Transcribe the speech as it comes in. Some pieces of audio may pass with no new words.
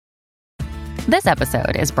This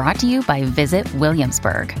episode is brought to you by Visit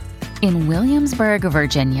Williamsburg. In Williamsburg,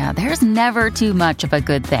 Virginia, there's never too much of a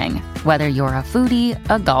good thing. Whether you're a foodie,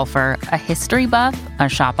 a golfer, a history buff, a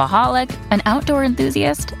shopaholic, an outdoor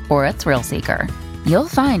enthusiast, or a thrill seeker, you'll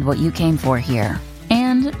find what you came for here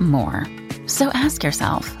and more. So ask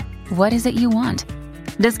yourself, what is it you want?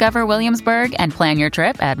 Discover Williamsburg and plan your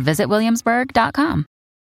trip at visitwilliamsburg.com.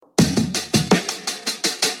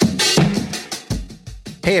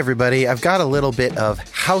 Hey everybody, I've got a little bit of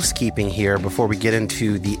housekeeping here before we get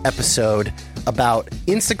into the episode about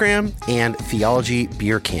Instagram and Theology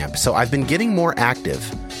Beer Camp. So I've been getting more active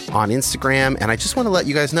on Instagram, and I just want to let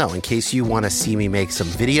you guys know in case you want to see me make some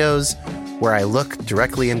videos where I look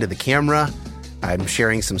directly into the camera. I'm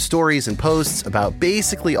sharing some stories and posts about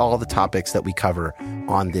basically all the topics that we cover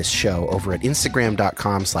on this show over at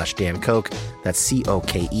Instagram.com/Dan Koch. That's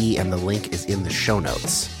C-O-K-E, and the link is in the show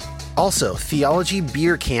notes. Also, Theology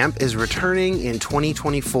Beer Camp is returning in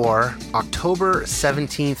 2024, October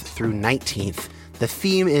 17th through 19th. The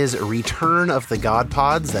theme is Return of the God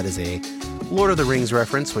Pods. That is a Lord of the Rings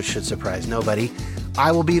reference, which should surprise nobody.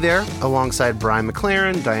 I will be there alongside Brian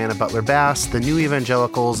McLaren, Diana Butler-Bass, the New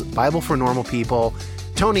Evangelicals, Bible for Normal People,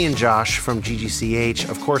 Tony and Josh from GGCH,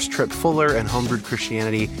 of course, Tripp Fuller and Homebrewed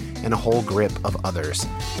Christianity, and a whole grip of others.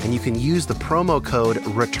 And you can use the promo code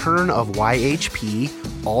RETURNOFYHP,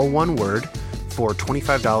 all one word, for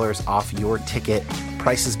 $25 off your ticket.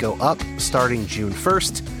 Prices go up starting June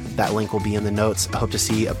 1st. That link will be in the notes. I hope to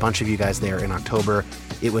see a bunch of you guys there in October.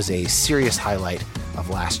 It was a serious highlight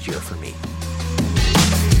of last year for me.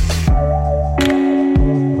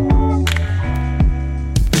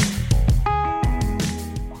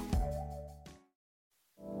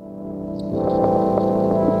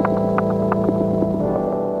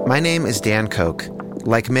 My name is Dan Koch.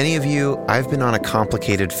 Like many of you, I've been on a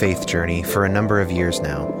complicated faith journey for a number of years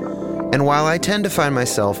now. And while I tend to find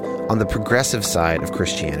myself on the progressive side of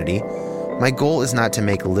Christianity, my goal is not to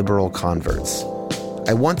make liberal converts.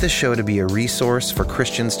 I want this show to be a resource for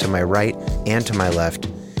Christians to my right and to my left,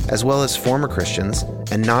 as well as former Christians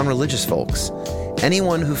and non-religious folks.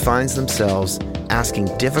 Anyone who finds themselves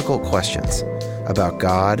asking difficult questions about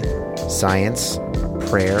God, science,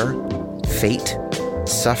 prayer, fate,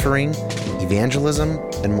 suffering, evangelism,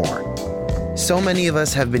 and more. So many of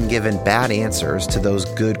us have been given bad answers to those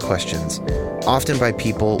good questions, often by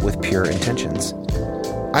people with pure intentions.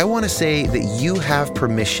 I want to say that you have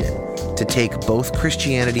permission to take both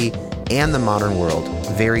Christianity and the modern world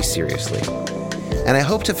very seriously. And I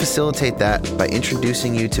hope to facilitate that by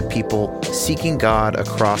introducing you to people seeking God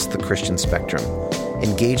across the Christian spectrum,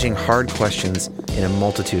 engaging hard questions in a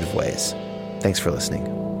multitude of ways. Thanks for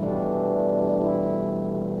listening.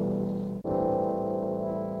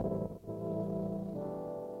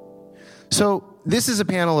 So this is a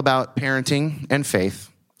panel about parenting and faith,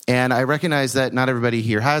 and I recognize that not everybody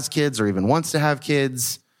here has kids or even wants to have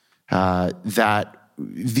kids, that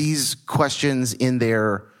these questions in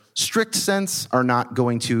their strict sense are not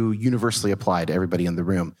going to universally apply to everybody in the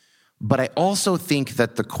room. But I also think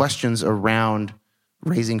that the questions around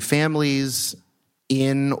raising families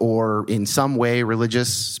in or in some way,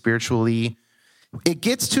 religious, spiritually, it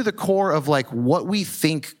gets to the core of like what we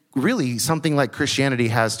think really something like Christianity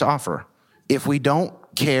has to offer. If we don't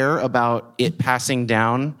care about it passing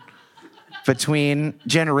down between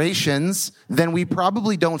generations, then we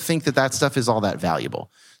probably don't think that that stuff is all that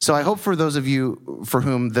valuable. So I hope for those of you for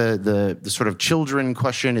whom the sort of children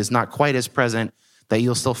question is not quite as present, that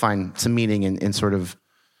you'll still find some meaning in sort of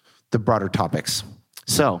the broader topics.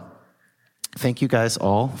 So thank you guys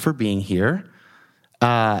all for being here.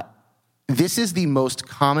 This is the most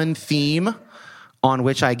common theme on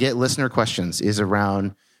which I get listener questions is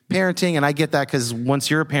around parenting, and I get that because once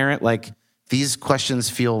you're a parent, like these questions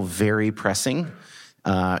feel very pressing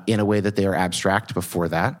in a way that they are abstract before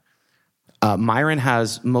that. Myron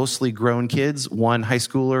has mostly grown kids, one high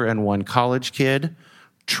schooler and one college kid.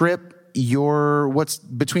 Tripp, what's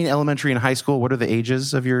between elementary and high school? What are the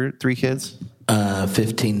ages of your three kids?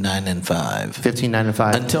 15, 9, and 5. 15, 9, and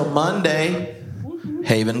 5. Until Monday,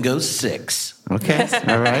 Haven goes 6. Okay,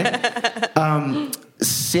 all right.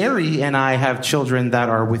 Sari and I have children that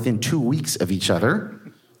are within 2 weeks of each other,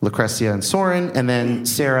 Lucrecia and Soren, and then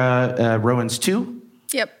Sarah, Rowan's 2?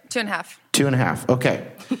 Yep, 2.5. 2.5, okay.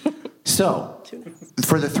 So,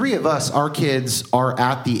 for the three of us, our kids are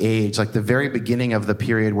at the age, like the very beginning of the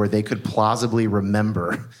period where they could plausibly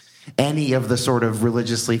remember any of the sort of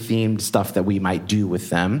religiously themed stuff that we might do with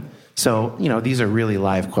them. So, these are really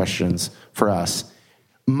live questions for us.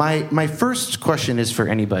 My first question is for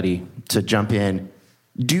anybody to jump in.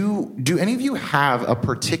 Do any of you have a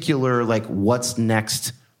particular, what's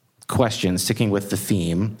next question, sticking with the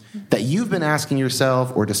theme, that you've been asking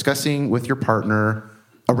yourself or discussing with your partner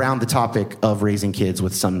around the topic of raising kids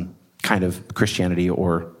with some kind of Christianity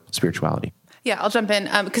or spirituality? Yeah, I'll jump in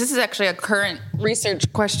because this is actually a current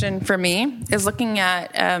research question for me, is looking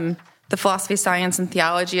at the philosophy, science, and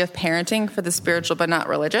theology of parenting for the spiritual but not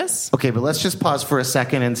religious. Okay, but let's just pause for a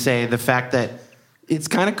second and say the fact that it's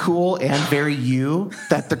kind of cool and very you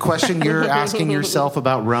that the question you're asking yourself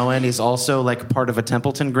about Rowan is also like part of a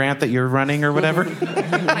Templeton grant that you're running or whatever.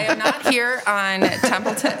 I am not here on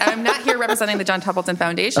Templeton. I'm not here representing the John Templeton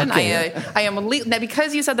Foundation. Okay. I am now,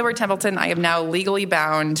 because you said the word Templeton, I am now legally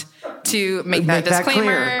bound to make that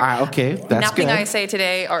disclaimer. Okay, that's Nothing good. I say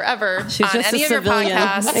today or ever She's on just any a of your civilian.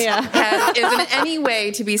 podcasts is in any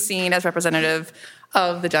way to be seen as representative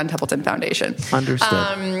of the John Templeton Foundation.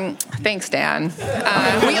 Understood. Thanks, Dan.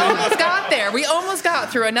 We almost got there. We almost got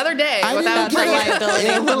through another day without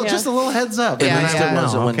just a little heads up. At least it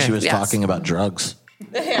wasn't when Okay. she was talking about drugs.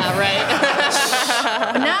 Yeah,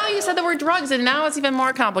 right. Now you said the word drugs, and now it's even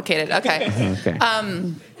more complicated. Okay. Okay.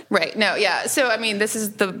 Right. No, yeah. So, I mean, this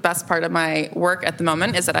is the best part of my work at the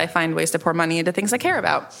moment, is that I find ways to pour money into things I care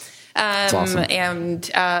about. Awesome. And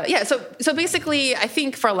so basically, I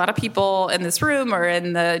think for a lot of people in this room or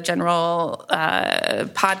in the general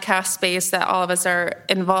podcast space that all of us are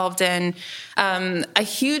involved in, a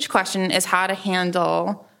huge question is how to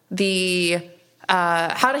handle the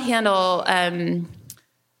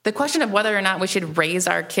question of whether or not we should raise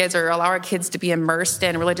our kids or allow our kids to be immersed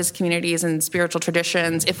in religious communities and spiritual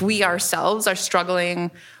traditions if we ourselves are struggling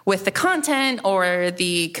with the content or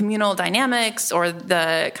the communal dynamics or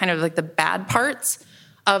the kind of like the bad parts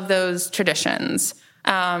of those traditions.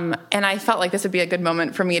 And I felt like this would be a good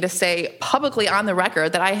moment for me to say publicly on the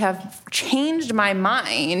record that I have changed my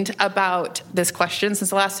mind about this question since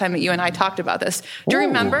the last time that you and I talked about this. Do you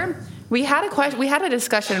remember? We had a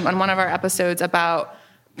discussion on one of our episodes about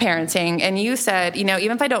parenting, and you said,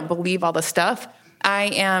 even if I don't believe all the stuff, I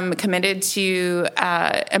am committed to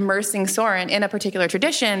immersing Soren in a particular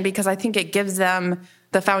tradition because I think it gives them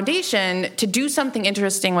the foundation to do something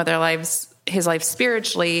interesting with his life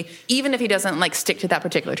spiritually, even if he doesn't stick to that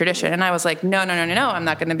particular tradition. And I was like, no, I'm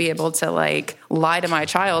not going to be able to lie to my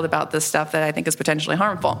child about this stuff that I think is potentially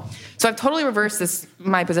harmful. So I've totally reversed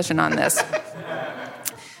my position on this.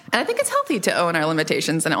 And I think it's healthy to own our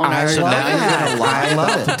limitations and own our... So now you're going to lie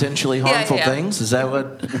about potentially harmful yeah. things? Is that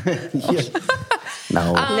what...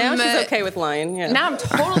 No. Now she's okay with lying. Yeah. Now I'm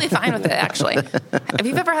totally fine with it, actually. If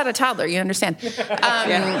you've ever had a toddler, you understand.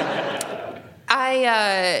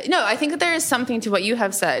 I think that there is something to what you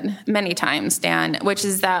have said many times, Dan, which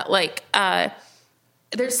is that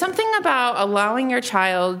there's something about allowing your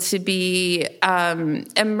child to be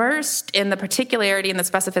immersed in the particularity and the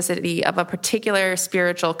specificity of a particular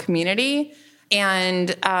spiritual community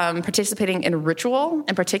and participating in ritual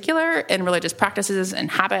in particular, in religious practices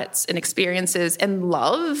and habits and experiences and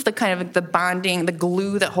love, the kind of the bonding, the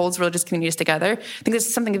glue that holds religious communities together. I think this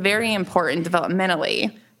is something very important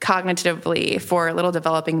developmentally, cognitively for little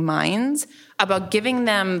developing minds about giving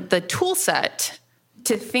them the tool set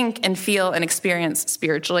to think and feel and experience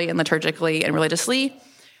spiritually and liturgically and religiously,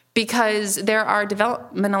 because there are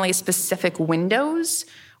developmentally specific windows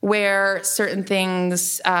where certain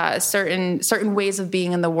things, certain ways of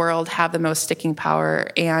being in the world have the most sticking power.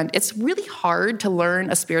 And it's really hard to learn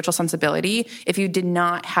a spiritual sensibility if you did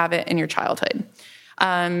not have it in your childhood.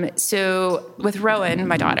 So with Rowan,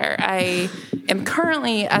 my daughter, I am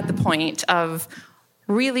currently at the point of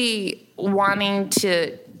really wanting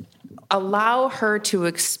to allow her to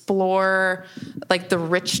explore the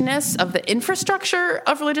richness of the infrastructure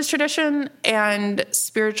of religious tradition and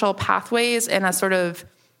spiritual pathways in a sort of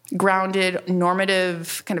grounded,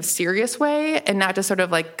 normative, kind of serious way, and not just sort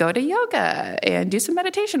of go to yoga and do some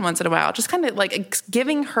meditation once in a while. Just kind of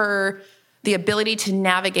giving her the ability to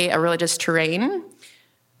navigate a religious terrain,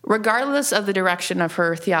 regardless of the direction of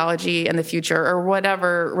her theology in the future or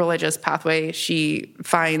whatever religious pathway she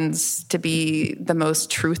finds to be the most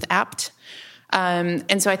truth apt.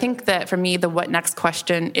 And so I think that for me, the what next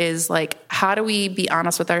question is how do we be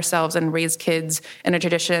honest with ourselves and raise kids in a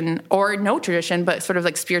tradition or no tradition, but sort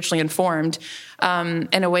of spiritually informed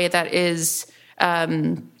in a way that is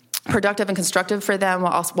productive and constructive for them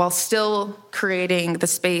while still creating the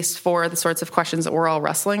space for the sorts of questions that we're all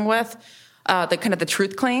wrestling with. The kind of the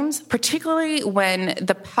truth claims, particularly when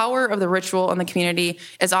the power of the ritual in the community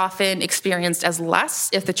is often experienced as less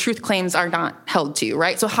if the truth claims are not held to,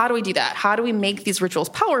 right? So how do we do that? How do we make these rituals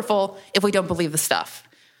powerful if we don't believe the stuff?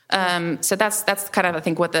 So that's kind of, I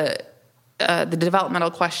think, what the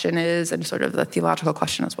developmental question is and sort of the theological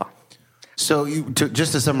question as well. So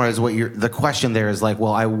just to summarize the question there is like,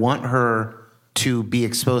 well, I want her to be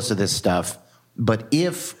exposed to this stuff, but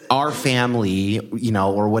if our family,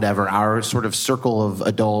 or whatever, our sort of circle of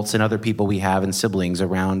adults and other people we have and siblings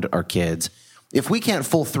around our kids, if we can't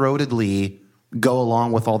full-throatedly go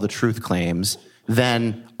along with all the truth claims,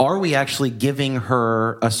 then are we actually giving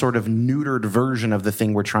her a sort of neutered version of the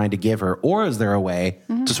thing we're trying to give her? Or is there a way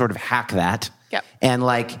to sort of hack that? Yep.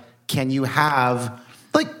 And can you have,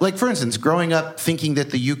 like for instance, growing up thinking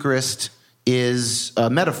that the Eucharist is a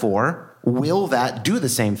metaphor, will that do the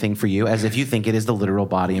same thing for you as if you think it is the literal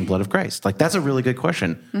body and blood of Christ? That's a really good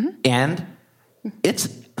question. And it's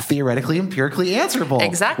theoretically, empirically answerable.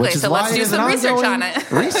 Exactly. Which is So why let's do it is some an research on ongoing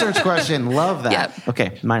it. Research question. Love that. Yep.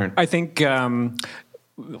 Okay, Myron. I think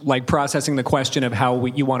processing the question of how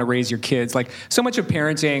you want to raise your kids, so much of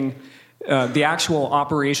parenting, the actual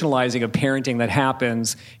operationalizing of parenting that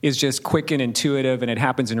happens is just quick and intuitive, and it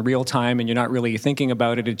happens in real time, and you're not really thinking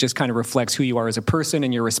about it. It just kind of reflects who you are as a person,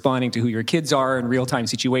 and you're responding to who your kids are in real-time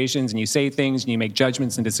situations, and you say things, and you make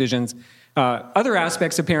judgments and decisions. Other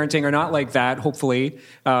aspects of parenting are not like that, hopefully.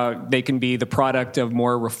 They can be the product of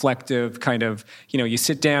more reflective kind of, you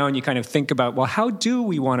sit down, you kind of think about, well, how do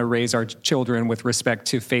we want to raise our children with respect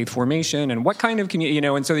to faith formation, and what kind of community,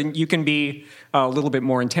 and so then you can be a little bit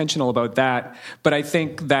more intentional about that. But I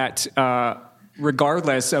think that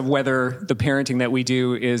regardless of whether the parenting that we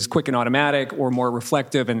do is quick and automatic or more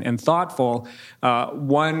reflective and thoughtful,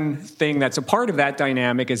 one thing that's a part of that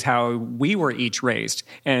dynamic is how we were each raised.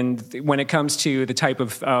 And when it comes to the type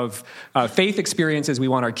of faith experiences we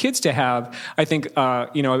want our kids to have, I think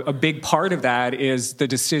a big part of that is the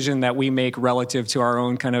decision that we make relative to our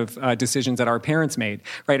own kind of decisions that our parents made,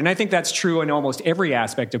 right? And I think that's true in almost every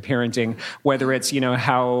aspect of parenting, whether it's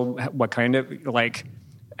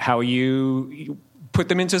how you put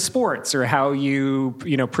them into sports, or how you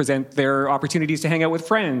present their opportunities to hang out with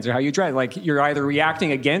friends, or how you dress. You're either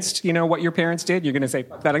reacting against what your parents did, you're going to say,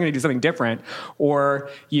 fuck that, I'm going to do something different, or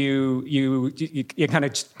you kind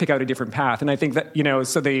of pick out a different path. And I think that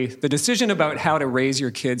so the decision about how to raise your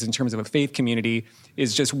kids in terms of a faith community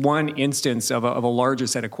is just one instance of a larger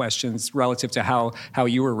set of questions relative to how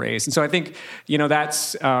you were raised. And so I think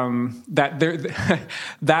that's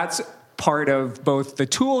that's part of both the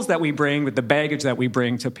tools that we bring, with the baggage that we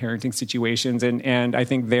bring to parenting situations, and I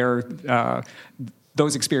think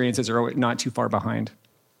those experiences are not too far behind.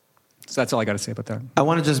 So that's all I got to say about that. I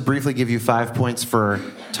want to just briefly give you 5 points for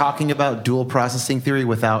talking about dual processing theory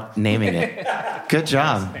without naming it. Good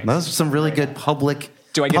job. That was some really good public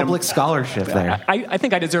scholarship there. I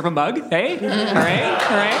think I deserve a mug. Hey, all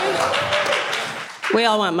right. We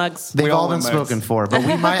all want mugs. They've all been spoken for, but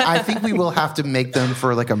I think we will have to make them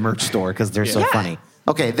for a merch store because they're so funny.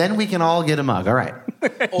 Okay, then we can all get a mug. All right. You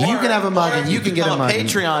can have a mug and you can get a mug.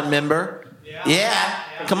 Patreon member. Yeah.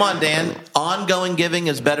 Come on, Dan. Ongoing giving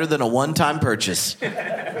is better than a one-time purchase.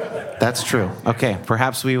 That's true. Okay,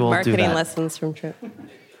 perhaps we will do that. Marketing lessons from Tripp.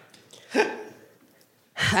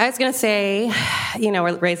 I was going to say,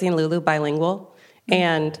 we're raising Lulu bilingual,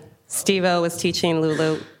 and Steve-O was teaching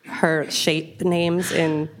Lulu her shape names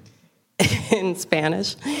in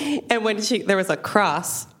Spanish. And when there was a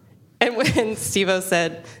cross, and when Steve-O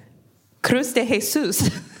said, Cruz de Jesus,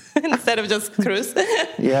 instead of just Cruz.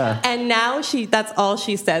 Yeah. And now that's all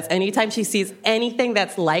she says. Anytime she sees anything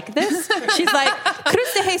that's like this, she's like,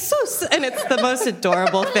 Cruz de Jesus. And it's the most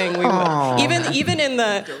adorable thing. Even in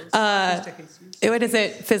the, what is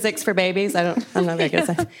it, physics for babies? I'm not very good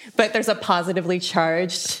at that. But there's a positively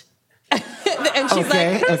charged, and she's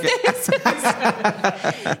like,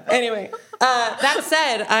 Anyway, that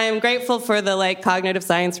said, I'm grateful for the cognitive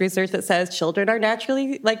science research that says children are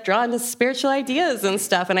naturally drawn to spiritual ideas and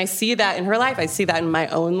stuff, and I see that in her life. I see that in my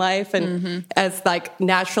own life, and as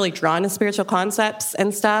naturally drawn to spiritual concepts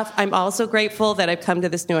and stuff. I'm also grateful that I've come to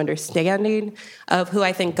this new understanding of who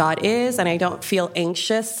I think God is, and I don't feel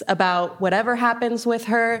anxious about whatever happens with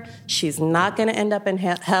her. She's not going to end up in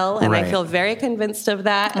hell, and I feel very convinced of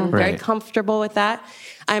that and very comfortable with that.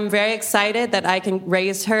 I'm very excited that I can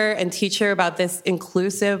raise her and teach her about this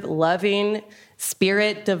inclusive, loving,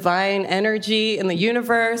 spirit, divine energy in the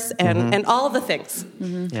universe and all of the things.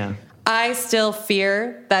 Yeah. I still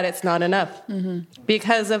fear that it's not enough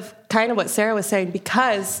because of kind of what Sarah was saying,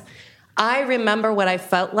 because I remember what I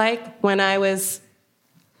felt like when I was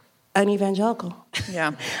an evangelical.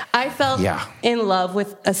 Yeah. I felt in love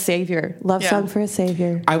with a savior. Love song for a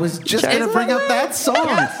saviir. I was just going to bring up that song.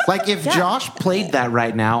 If Josh played that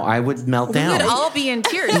right now, I would melt down. We would all be in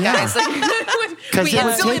tears, guys. We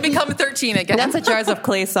instantly become 13 again. That's a Jars of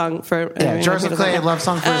Clay song for... Jars of Clay, love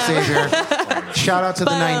song for a savior. Shout out to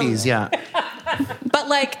the 90s, But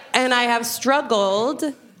And I have struggled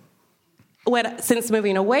since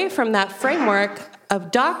moving away from that framework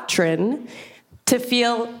of doctrine to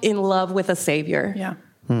feel in love with a savior. Yeah.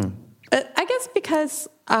 I guess because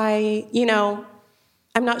I'm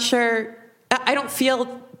not sure, I don't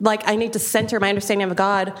feel like I need to center my understanding of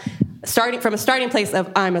God starting from a starting place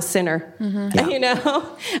of I'm a sinner.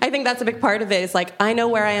 I think that's a big part of it. Is like, I know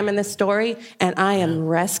where I am in this story and I am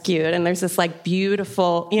rescued. And there's this like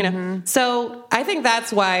beautiful, So I think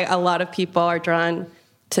that's why a lot of people are drawn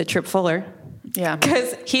to Tripp Fuller. Yeah.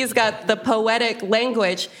 Because he's got the poetic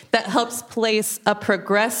language that helps place a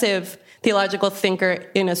progressive theological thinker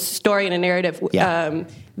in a story and a narrative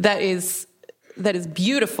that is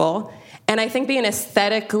beautiful. And I think being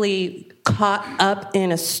aesthetically caught up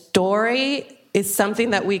in a story is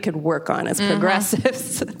something that we could work on as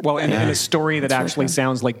progressives. Well, and a story that actually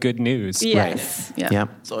sounds like good news. Yes. Right. Yeah.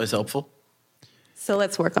 It's always helpful. So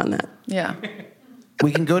let's work on that. Yeah.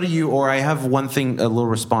 We can go to you, or I have one thing, a little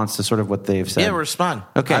response to sort of what they've said. Yeah, respond.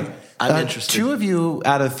 Okay. I'm interested. 2 of you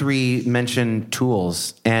out of 3 mentioned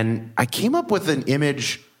tools, and I came up with an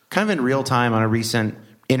image kind of in real time on a recent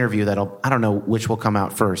interview I don't know which will come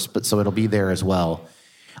out first, but so it'll be there as well.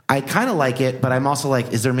 I kind of like it, but I'm also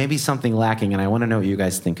like, is there maybe something lacking? And I want to know what you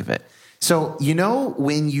guys think of it. So,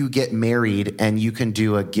 when you get married and you can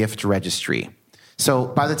do a gift registry. So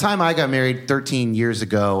by the time I got married 13 years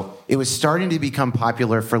ago, it was starting to become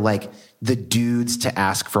popular for like the dudes to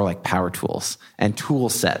ask for like power tools and tool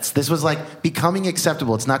sets. This was like becoming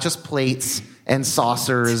acceptable. It's not just plates and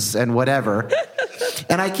saucers and whatever.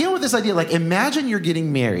 And I came up with this idea, like imagine you're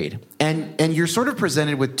getting married and you're sort of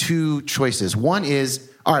presented with 2 choices. One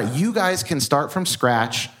is, all right, you guys can start from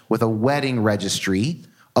scratch with a wedding registry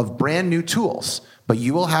of brand new tools, but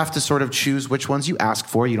you will have to sort of choose which ones you ask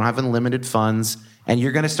for. You don't have unlimited funds, and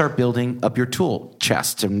you're going to start building up your tool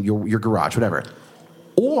chest and your garage, whatever.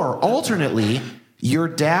 Or alternately, your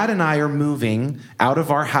dad and I are moving out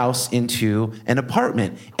of our house into an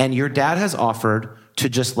apartment, and your dad has offered to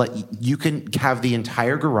just you can have the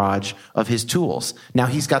entire garage of his tools. Now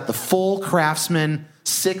he's got the full Craftsman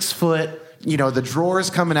 6-foot, the drawers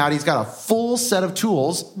coming out. He's got a full set of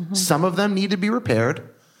tools. Mm-hmm. Some of them need to be repaired.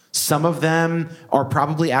 Some of them are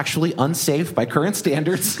probably actually unsafe by current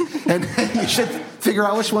standards. And you should figure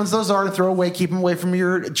out which ones those are and throw away, keep them away from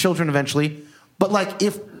your children eventually. But like,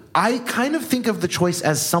 if I kind of think of the choice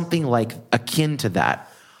as something like akin to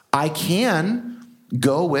that, I can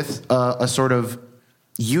go with a sort of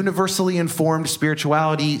universally informed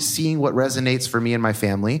spirituality, seeing what resonates for me and my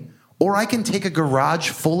family, or I can take a garage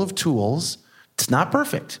full of tools. It's not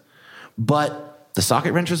perfect, but the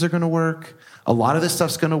socket wrenches are going to work. A lot of this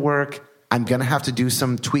stuff's going to work. I'm going to have to do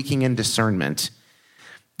some tweaking and discernment.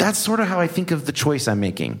 That's sort of how I think of the choice I'm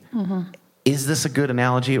making. Mm-hmm. Is this a good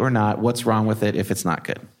analogy or not? What's wrong with it if it's not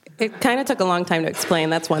good? It kind of took a long time to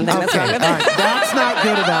explain. That's one thing that's wrong with it. Right. That's not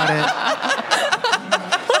good about it.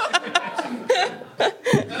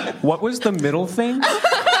 What was the middle thing?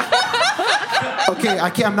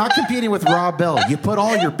 Okay, I'm not competing with Rob Bell. You put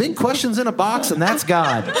all your big questions in a box, and that's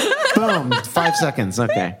God. Boom, 5 seconds.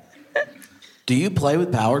 Okay. Do you play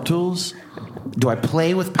with power tools? Do I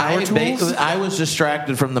play with power tools? I was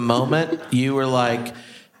distracted from the moment you were like,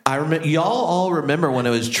 y'all all remember when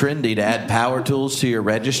it was trendy to add power tools to your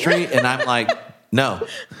registry, and I'm like, no.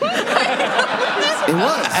 It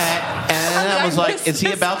was. And I was like, is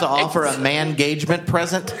he about to offer a man-gagement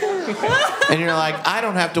present? And you're like, I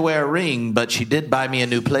don't have to wear a ring, but she did buy me a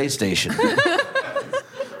new PlayStation.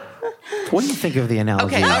 What do you think of the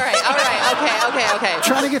analogy? Okay, all right. Okay.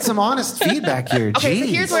 Trying to get some honest feedback here. Okay, Jeez. so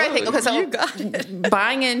here's where I think. Okay, so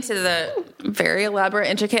buying into the very elaborate,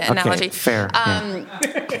 intricate analogy. Fair.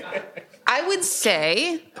 I would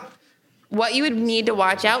say what you would need to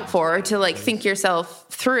watch out for to like think yourself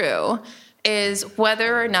through is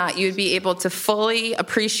whether or not you'd be able to fully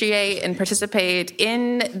appreciate and participate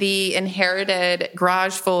in the inherited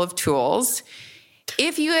garage full of tools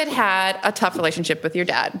if you had had a tough relationship with your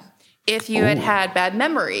dad. If you had had bad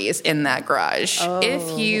memories in that garage,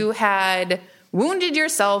 if you had wounded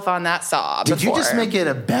yourself on that saw Did before. you just make it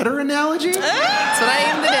a better analogy? That's what I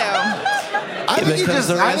aim to do. I think Because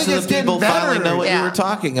the rest of the people finally know what you were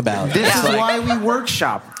talking about. This is like, why we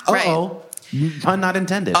workshop. Uh-oh. Pun not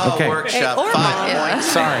intended. Okay. Workshop. Or 5 not. points.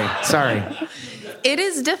 Sorry. It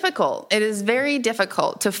is difficult. It is very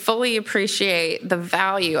difficult to fully appreciate the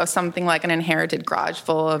value of something like an inherited garage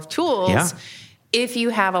full of tools if you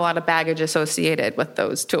have a lot of baggage associated with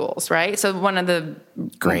those tools, right? So one of the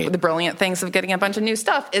brilliant things of getting a bunch of new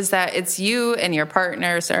stuff is that it's you and your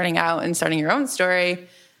partner starting out and starting your own story,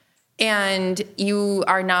 and you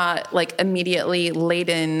are not like immediately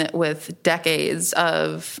laden with decades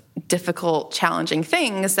of difficult, challenging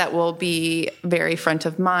things that will be very front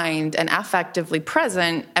of mind and affectively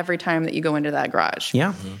present every time that you go into that garage.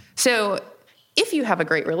 Yeah. So if you have a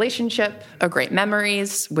great relationship, or great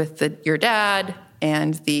memories with your dad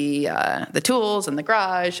and the tools and the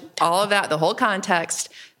garage, all of that, the whole context,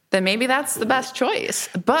 then maybe that's the best choice.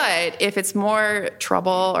 But if it's more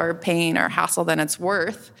trouble or pain or hassle than it's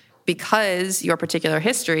worth because your particular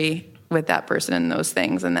history with that person and those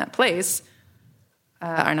things in that place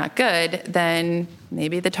are not good, then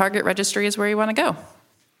maybe the target registry is where you want to go.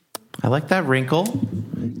 I like that wrinkle.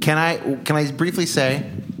 Can I briefly say,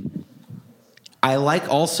 I like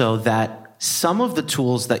also that some of the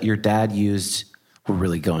tools that your dad used, we're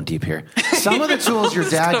really going deep here. Some of the tools your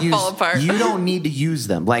dad used, you don't need to use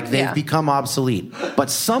them. Like, they've become obsolete. But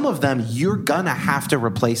some of them, you're going to have to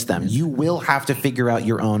replace them. You will have to figure out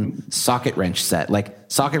your own socket wrench set. Like,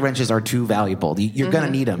 socket wrenches are too valuable. You're going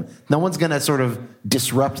to need them. No one's going to sort of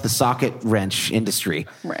disrupt the socket wrench industry.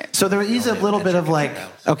 Right. So there is a little bit of like,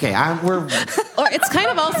 okay, we're... Or it's kind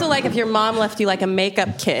of also like if your mom left you like a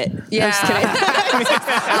makeup kit. Yeah. I'm just kidding.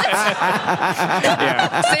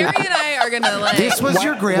 Sarah and I are going to like... This was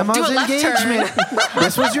your grandma's do a left engagement.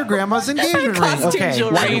 This was your grandma's engagement ring. Okay.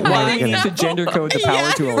 jewelry. Why do we need to gender code the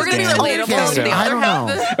power tools? We're going to do Dan? relatable. Okay, I don't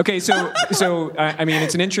know. Okay, so I mean,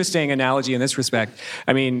 it's an interesting analogy in this respect.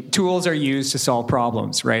 I mean, tools are used to solve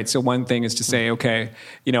problems, right? So one thing is to say, okay,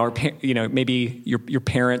 maybe your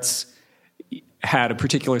parents had a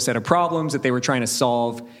particular set of problems that they were trying to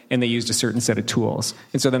solve, and they used a certain set of tools.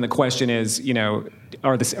 And so then the question is, do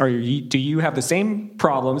you have the same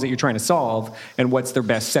problems that you're trying to solve, and what's the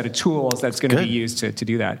best set of tools that's going to be used to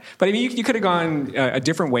do that? But I mean, you could have gone a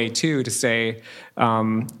different way too, to say,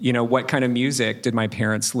 what kind of music did my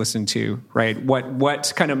parents listen to, right?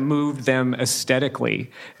 What kind of moved them aesthetically,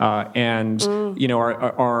 is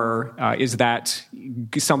that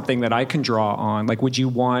something that I can draw on? Like, would you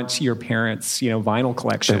want your parents, vinyl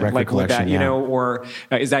collection, the record like collection, would that, or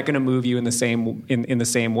is that going to move you in the same in the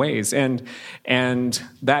same ways? And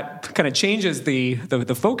that kind of changes the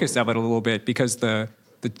focus of it a little bit, because the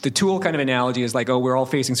tool kind of analogy is like, oh, we're all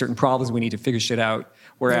facing certain problems, we need to figure shit out.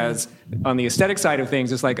 Whereas on the aesthetic side of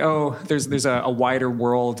things, it's like, oh, there's a wider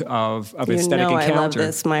world of aesthetic encounter. I love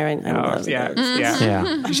this, Myron. I love yeah.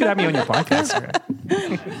 it. You should have me on your podcast.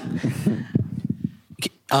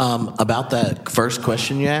 About that first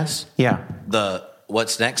question you asked, the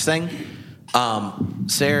what's next thing,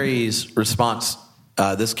 Sari's response,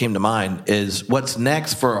 this came to mind, is what's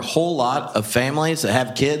next for a whole lot of families that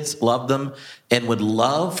have kids, love them, and would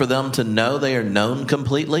love for them to know they are known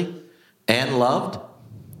completely and loved,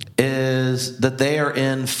 is that they are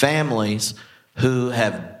in families who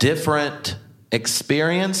have different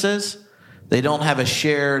experiences. They don't have a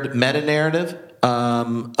shared meta-narrative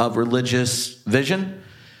of religious vision.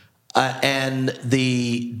 And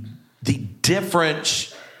the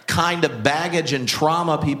different kind of baggage and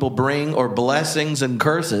trauma people bring, or blessings and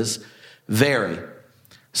curses, vary.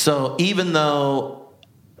 So even though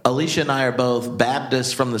Alicia and I are both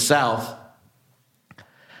Baptists from the South,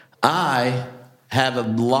 I have a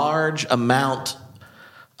large amount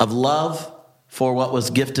of love for what was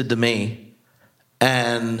gifted to me,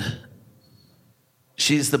 and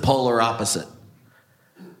she's the polar opposite.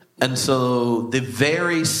 And so the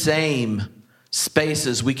very same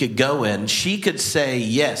spaces we could go in, she could say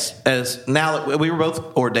yes, as now that we were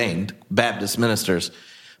both ordained Baptist ministers,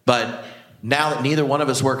 but now that neither one of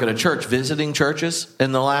us work at a church, visiting churches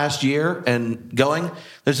in the last year and going,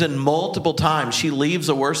 there's been multiple times she leaves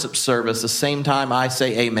a worship service the same time I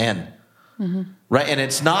say amen. Mm-hmm. Right? And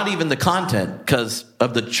it's not even the content, because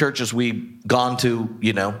of the churches we've gone to,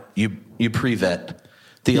 you pre-vet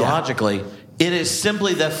theologically. Yeah. It is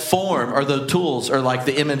simply the form or the tools, or like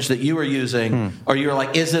the image that you were using, or you're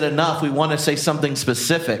like, is it enough? We want to say something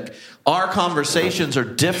specific. Our conversations are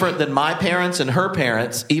different than my parents and her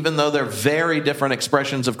parents, even though they're very different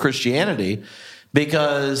expressions of Christianity,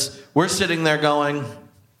 because we're sitting there going,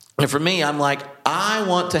 and for me, I'm like, I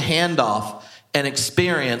want to hand off an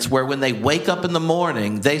experience where when they wake up in the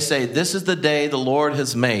morning, they say, this is the day the Lord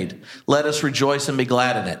has made. Let us rejoice and be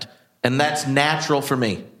glad in it. And that's natural for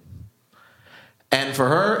me. And for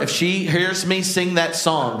her, if she hears me sing that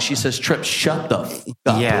song, she says, Tripp, shut the f***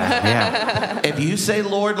 up. Yeah. If you say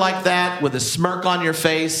Lord like that with a smirk on your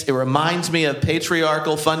face, it reminds me of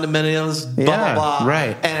patriarchal fundamentalism, blah, blah, blah.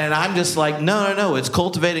 Right. And I'm just like, no. It's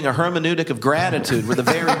cultivating a hermeneutic of gratitude with the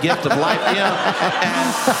very gift of life.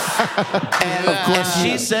 And of course,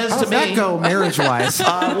 she says to me, how's that go marriage-wise?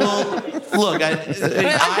 Look,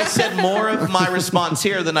 I said more of my response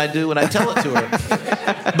here than I do when I tell it to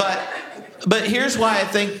her. But But here's why I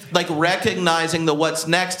think like recognizing the what's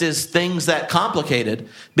next is things that complicated,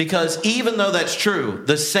 because even though that's true,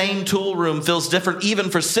 the same tool room feels different even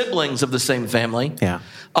for siblings of the same family. Yeah.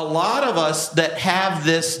 A lot of us that have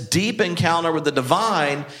this deep encounter with the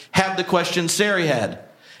divine have the question Sari had.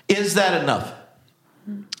 Is that enough?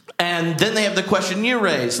 And then they have the question you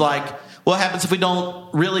raised, like, what happens if we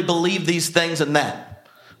don't really believe these things and that?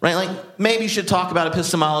 Right? Like, maybe you should talk about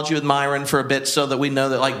epistemology with Myron for a bit so that we know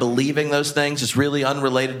that, like, believing those things is really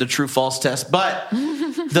unrelated to true-false tests. But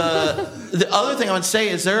the other thing I would say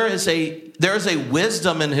is there is a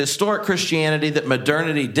wisdom in historic Christianity that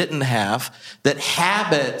modernity didn't have, that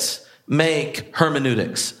habits make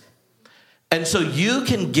hermeneutics. And so you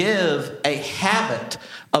can give a habit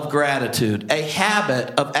of gratitude, a habit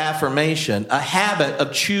of affirmation, a habit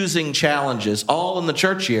of choosing challenges, all in the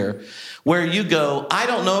church year, where you go, I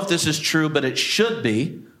don't know if this is true, but it should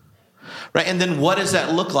be, right? And then what does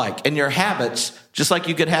that look like? And your habits, just like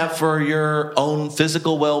you could have for your own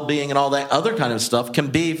physical well-being and all that other kind of stuff, can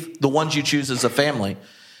be the ones you choose as a family.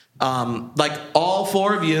 Like all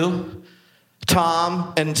four of you,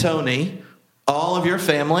 Tom and Tony, all of your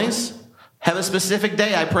families, have a specific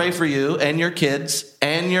day I pray for you and your kids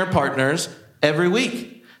and your partners every week.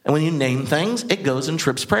 And when you name things, it goes in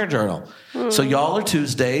Tripp's prayer journal. So y'all are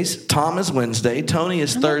Tuesdays, Tom is Wednesday, Tony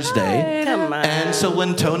is Thursday. Come on. And so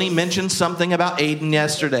when Tony mentioned something about Aiden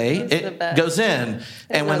yesterday, it goes in.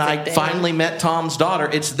 And when I finally met Tom's daughter,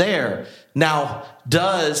 it's there. Now,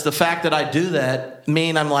 does the fact that I do that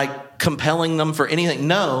mean I'm like compelling them for anything?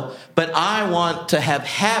 No, but I want to have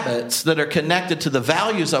habits that are connected to the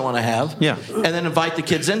values I want to have, and then invite the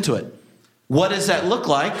kids into it. What does that look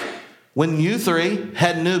like? When you three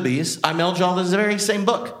had newbies, I mailed y'all this very same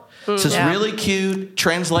book. It's this really cute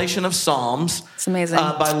translation of Psalms. It's amazing.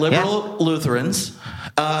 By liberal Lutherans.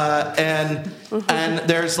 And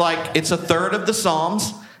there's like, it's a third of the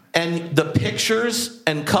Psalms. And the pictures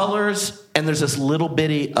and colors, and there's this little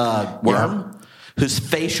bitty worm whose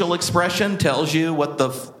facial expression tells you what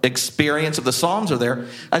the experience of the Psalms are there.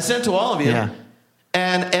 I sent to all of you. Yeah.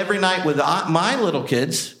 And every night with my little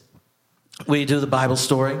kids, we do the Bible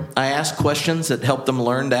story. I ask questions that help them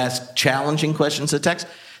learn to ask challenging questions to text.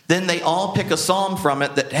 Then they all pick a psalm from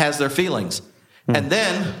it that has their feelings. And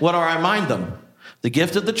then, what do I remind them? The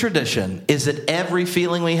gift of the tradition is that every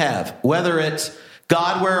feeling we have, whether it's,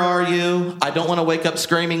 God, where are you? I don't want to wake up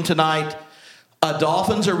screaming tonight.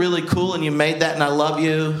 Dolphins are really cool and you made that and I love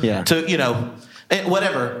you. Yeah. To,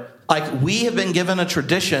 whatever. Like, we have been given a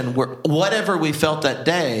tradition where whatever we felt that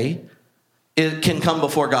day, it can come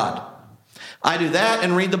before God. I do that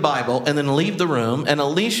and read the Bible and then leave the room. And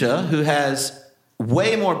Alicia, who has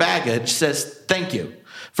way more baggage, says, thank you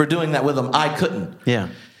for doing that with them. I couldn't. Yeah.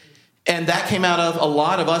 And that came out of a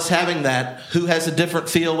lot of us having that. Who has a different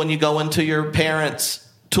feel when you go into your parents'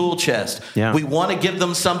 tool chest? Yeah. We want to give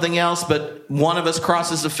them something else, but one of us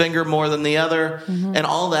crosses the finger more than the other, and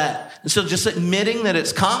all that. And so just admitting that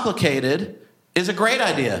it's complicated is a great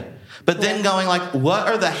idea. But then going like, what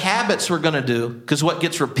are the habits we're going to do? Because what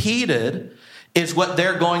gets repeated is what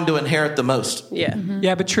they're going to inherit the most. Yeah.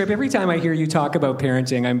 Yeah, but Tripp, every time I hear you talk about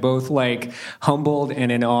parenting, I'm both like humbled and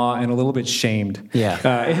in awe and a little bit shamed.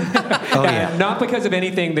 Yeah. Not because of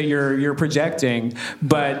anything that you're projecting,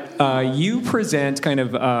 but you present kind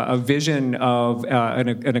of a vision of an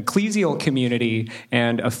ecclesial community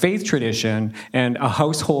and a faith tradition and a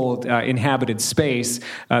household inhabited space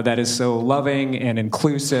that is so loving and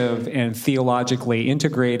inclusive and theologically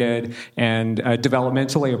integrated and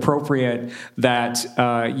developmentally appropriate,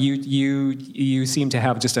 that you seem to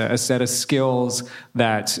have just a set of skills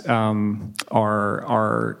that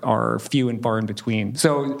are few and far in between.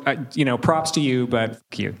 So, props to you, but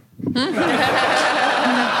fuck you.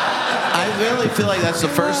 I really feel like that's the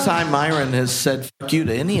first time Myron has said fuck you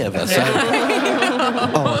to any of us.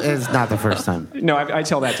 Oh, it's not the first time. No, I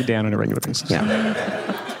tell that to Dan on a regular basis.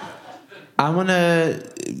 Yeah. I want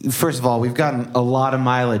to, first of all, we've gotten a lot of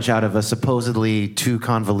mileage out of a supposedly too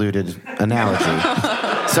convoluted analogy.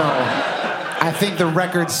 So I think the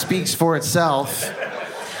record speaks for itself.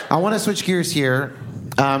 I want to switch gears here.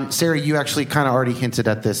 Sari, you actually kind of already hinted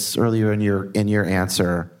at this earlier in your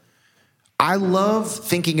answer. I love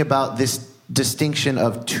thinking about this distinction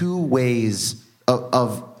of two ways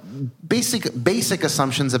of basic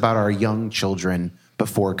assumptions about our young children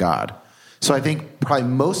before God. So I think probably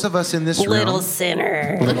most of us in this room... Little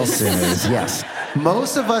sinners, yes.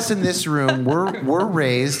 Most of us in this room were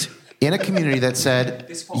raised in a community that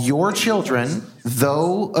said, your children,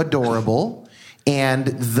 though adorable, And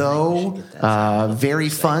though very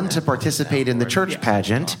fun to participate in the church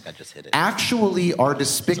pageant, actually are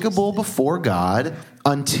despicable before God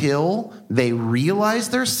until they realize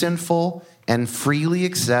they're sinful and freely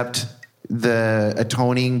accept the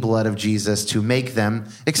atoning blood of Jesus to make them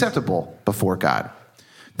acceptable before God.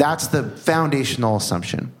 That's the foundational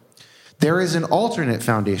assumption. There is an alternate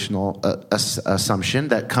foundational assumption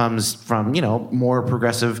that comes from, more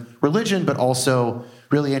progressive religion, but also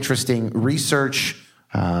really interesting research,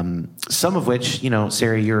 some of which,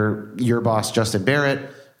 Sarah, your boss, Justin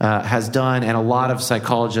Barrett, has done, and a lot of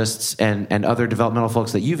psychologists and other developmental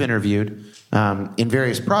folks that you've interviewed in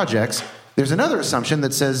various projects. There's another assumption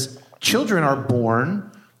that says children are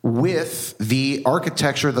born with the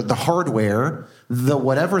architecture, the hardware, the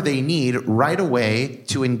whatever they need right away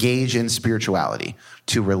to engage in spirituality,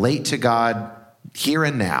 to relate to God here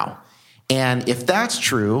and now. And if that's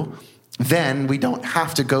true, then we don't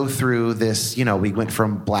have to go through this, we went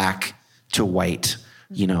from black to white,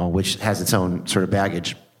 which has its own sort of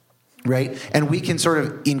baggage, right? And we can sort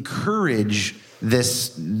of encourage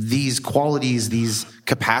these qualities, these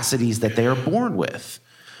capacities that they are born with.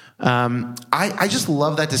 I just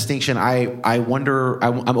love that distinction. I wonder,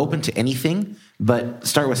 I'm open to anything, but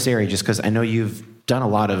start with Sarah, just because I know you've done a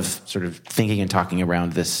lot of sort of thinking and talking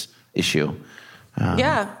around this issue.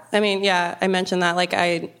 I mentioned that. Like,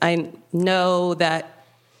 I know that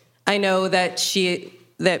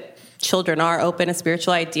children are open to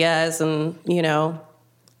spiritual ideas, and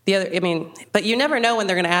but you never know when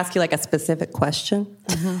they're going to ask you like a specific question.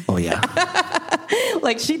 Mm-hmm. Oh yeah.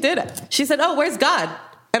 Like she did it. She said, "Oh, where's God?"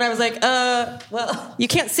 And I was like, well, you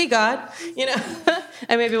can't see God,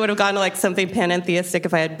 I maybe would have gone to like something panentheistic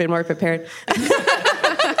if I had been more prepared.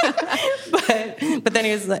 But then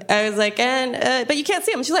I was like, but you can't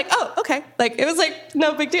see him. She's like, oh, okay. Like, it was like,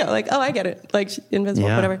 no big deal. Like, oh, I get it. Like, invisible,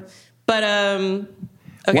 whatever. But, okay.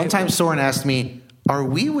 One time Soren asked me, are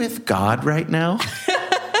we with God right now? Cool.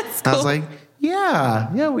 I was like,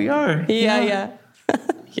 yeah, we are. Yeah.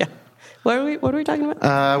 Yeah. What are we talking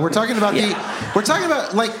about? We're talking about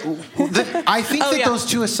I think those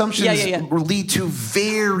two assumptions lead to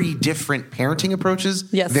very different parenting approaches,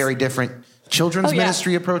 very different children's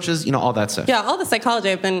ministry approaches, all that stuff. Yeah, all the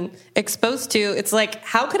psychology I've been exposed to, it's like,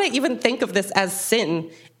 how could I even think of this as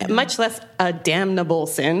sin, much less a damnable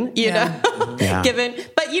sin, you know? Yeah. Given,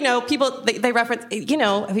 but people, they reference,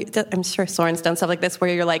 I'm sure Soren's done stuff like this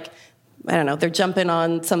where you're like, I don't know, they're jumping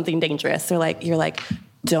on something dangerous. You're like,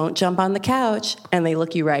 don't jump on the couch, and they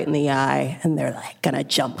look you right in the eye, and they're like gonna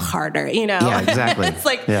jump harder, Yeah, exactly. It's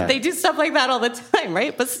like they do stuff like that all the time,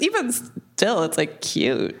 right? But even still, it's like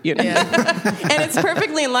cute, Yeah. And it's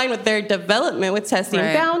perfectly in line with their development with testing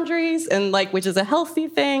boundaries and like, which is a healthy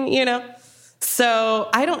thing, So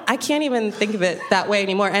I can't even think of it that way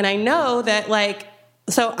anymore. And I know that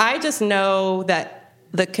so I just know that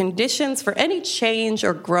the conditions for any change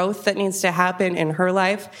or growth that needs to happen in her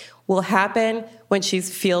life will happen when she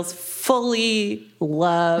feels fully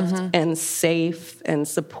loved and safe and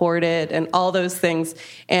supported and all those things.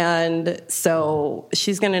 And so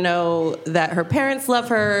she's going to know that her parents love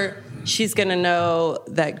her. She's going to know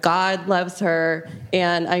that God loves her.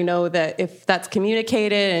 And I know that if that's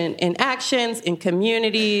communicated in actions, in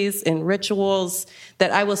communities, in rituals,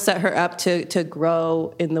 that I will set her up to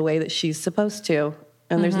grow in the way that she's supposed to.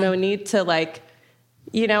 And there's no need to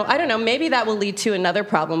I don't know, maybe that will lead to another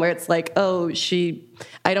problem where it's like,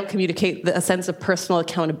 I don't communicate a sense of personal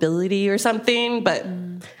accountability or something, but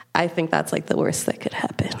I think that's like the worst that could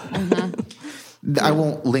happen. I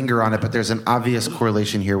won't linger on it, but there's an obvious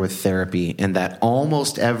correlation here with therapy in that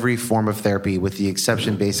almost every form of therapy, with the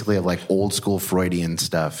exception basically of like old school Freudian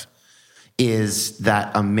stuff, is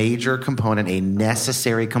that a major component, a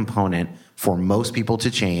necessary component for most people to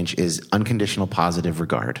change is unconditional positive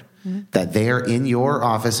regard. That they are in your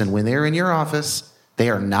office, and when they're in your office,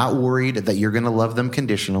 they are not worried that you're going to love them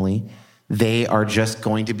conditionally. They are just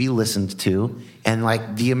going to be listened to. And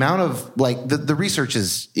the amount of the research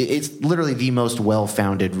it's literally the most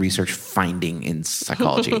well-founded research finding in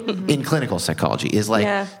psychology, in clinical psychology, is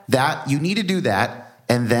that you need to do that.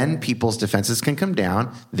 And then people's defenses can come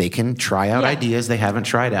down. They can try out ideas they haven't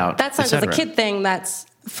tried out. That's not just a kid thing. That's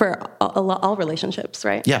for all relationships,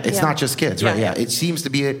 right? Yeah, it's not just kids, right? Yeah, it seems to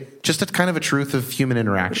be just a kind of a truth of human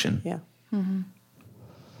interaction. Yeah. Mm-hmm.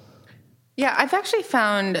 Yeah, I've actually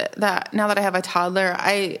found that now that I have a toddler,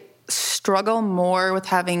 I struggle more with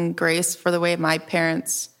having grace for the way my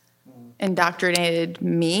parents indoctrinated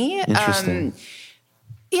me. Interesting.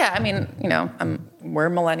 Yeah, I mean, we're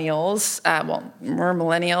millennials. We're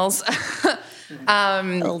millennials.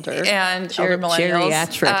 Older. And older millennials.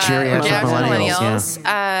 Geriatric millennials.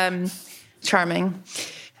 charming.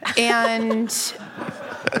 And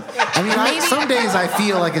I mean, some days I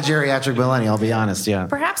feel like a geriatric millennial, I'll be honest, yeah.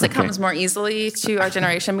 perhaps it comes more easily to our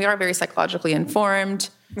generation. We are very psychologically informed.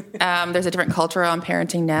 There's a different culture on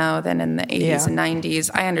parenting now than in the 80s and 90s.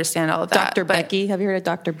 I understand all of that. Dr. Becky. Have you heard of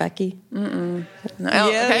Dr. Becky? No. Yeah,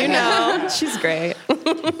 Okay. you know. She's great.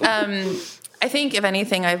 I think, if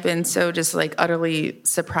anything, I've been so just like utterly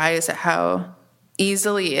surprised at how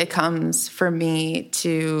easily it comes for me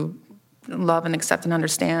to love and accept and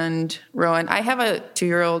understand Rowan. I have a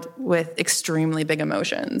 2-year-old with extremely big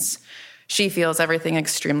emotions. She feels everything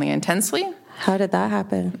extremely intensely. How did that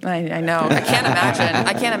happen? I know. I can't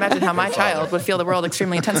imagine how my child would feel the world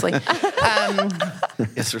extremely intensely.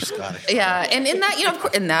 Yes, they're Scottish. Yeah, and in that, of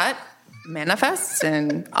course, in that manifests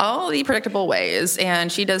in all the predictable ways,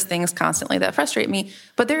 and she does things constantly that frustrate me.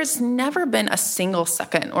 But there's never been a single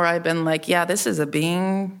second where I've been like, yeah, this is a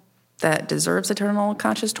being that deserves eternal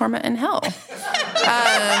conscious torment in hell.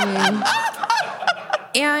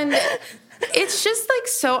 And it's just like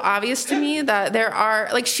so obvious to me that there are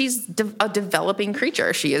like she's a developing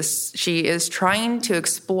creature. She is trying to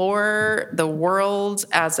explore the world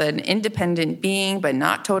as an independent being, but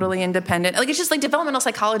not totally independent. Like it's just like developmental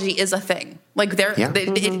psychology is a thing. Like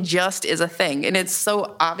it just is a thing, and it's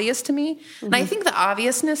so obvious to me. And I think the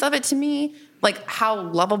obviousness of it to me, like how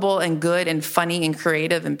lovable and good and funny and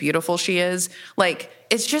creative and beautiful she is, like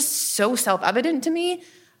it's just so self-evident to me.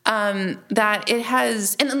 That it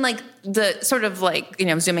has, and then like the sort of like,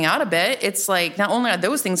 zooming out a bit, it's like not only are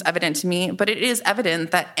those things evident to me, but it is evident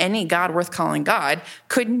that any God worth calling God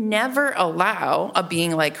could never allow a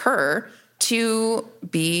being like her to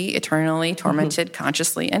be eternally tormented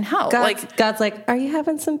consciously in hell. God's like, are you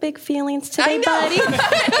having some big feelings today, buddy?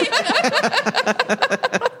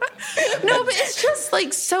 No, but it's just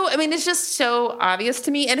like so, it's just so obvious to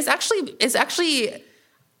me. And it's actually,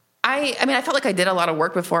 I felt like I did a lot of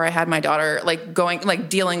work before I had my daughter, like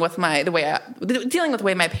dealing with the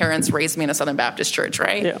way my parents raised me in a Southern Baptist church,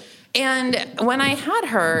 right? Yeah. And when I had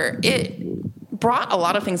her, it brought a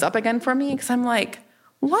lot of things up again for me because I'm like,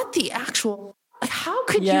 what the actual? Like, how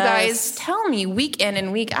could you guys tell me week in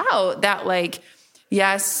and week out that like,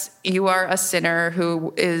 yes, you are a sinner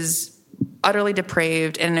who is utterly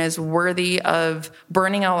depraved and is worthy of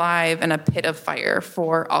burning alive in a pit of fire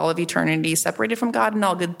for all of eternity, separated from God and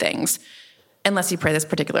all good things, unless you pray this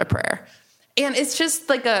particular prayer. And it's just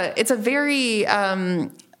like it's a very,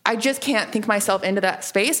 I just can't think myself into that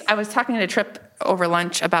space. I was talking to Tripp over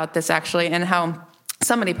lunch about this actually, and how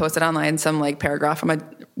somebody posted online some like paragraph from a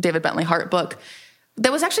David Bentley Hart book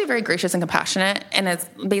that was actually very gracious and compassionate. And it's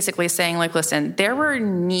basically saying like, listen, there are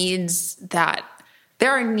needs that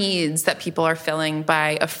people are filling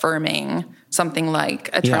by affirming something like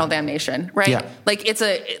eternal damnation, right? Yeah. Like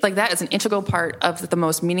that is an integral part of the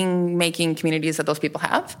most meaning-making communities that those people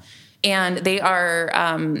have. And there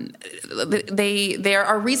are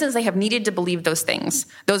reasons they have needed to believe those things.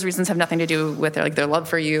 Those reasons have nothing to do with their love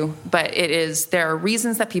for you, but there are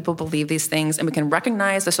reasons that people believe these things, and we can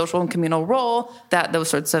recognize the social and communal role that those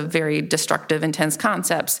sorts of very destructive, intense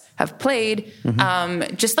concepts have played.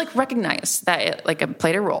 Just like recognize that it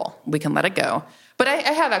played a role. We can let it go. But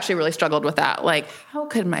I have actually really struggled with that. Like, how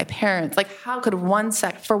could my parents, how could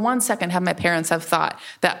for 1 second have my parents have thought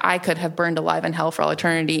that I could have burned alive in hell for all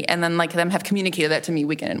eternity, and then them have communicated that to me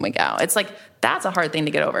week in and week out? It's like, that's a hard thing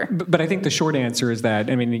to get over. But I think the short answer is that,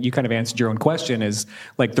 you kind of answered your own question, is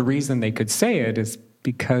like the reason they could say it is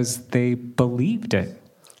because they believed it.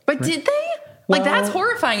 But right? Did they? That's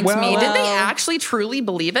horrifying to me. Did they actually truly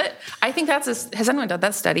believe it? I think has anyone done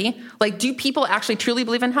that study? Like, do people actually truly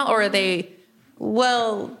believe in hell, or are they...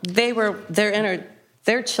 Well, their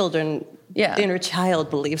children, inner child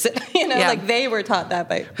believes it. They were taught that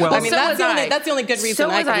by. Well, that's the only good reason. So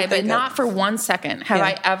was I, but not for 1 second have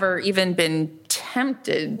I ever even been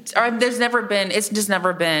tempted. Or it's just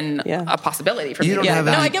never been a possibility for me. No,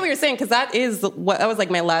 I get what you're saying, because that was like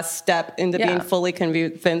my last step into being fully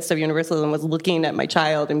convinced of universalism, was looking at my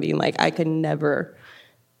child and being like, I could never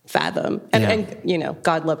fathom, and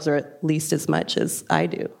God loves her at least as much as I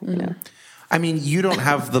do. You know. You don't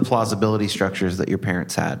have the plausibility structures that your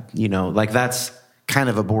parents had. That's kind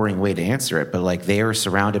of a boring way to answer it, but they are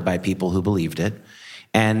surrounded by people who believed it.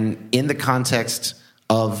 And in the context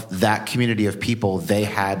of that community of people, they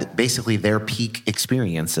had basically their peak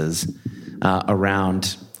experiences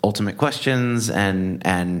around ultimate questions,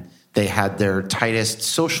 and they had their tightest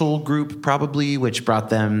social group probably, which brought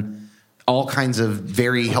them all kinds of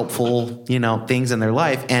very helpful, things in their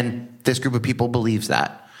life. And this group of people believes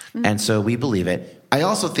that. And so we believe it. I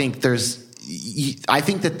also think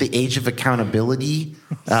that the age of accountability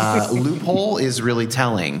loophole is really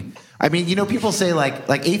telling. I mean, people say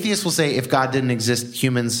like atheists will say if God didn't exist,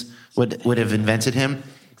 humans would have invented him.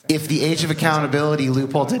 If the age of accountability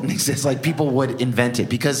loophole didn't exist, like people would invent it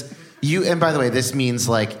because and by the way, this means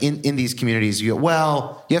like in these communities, you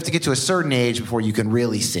have to get to a certain age before you can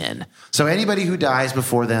really sin. So anybody who dies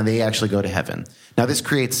before then, they actually go to heaven. Now this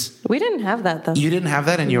creates. We didn't have that though. You didn't have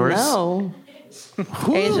that in yours? No.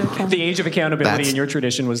 The age of accountability in your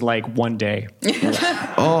tradition was like one day.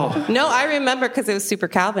 Oh. No, I remember because it was super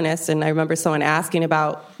Calvinist, and I remember someone asking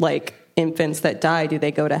about like infants that die, do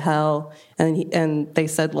they go to hell? And they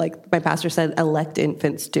said, like, my pastor said, elect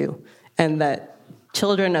infants do, and that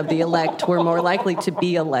children of the elect were more likely to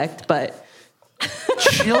be elect, but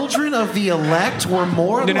children of the elect were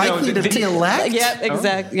more likely to be elect? Yeah,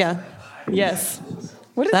 exactly. Yeah. Yes.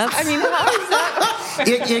 What is that? I mean, how is that?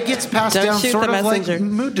 It gets passed Don't down shoot sort the of like messenger.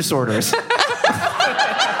 mood disorders.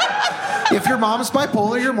 If your mom's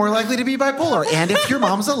bipolar, you're more likely to be bipolar. And if your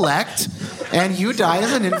mom's elect and you die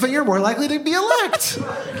as an infant, you're more likely to be elect.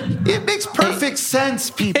 It makes perfect sense,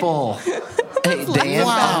 people. Hey, Dan,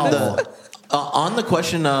 Wow. on the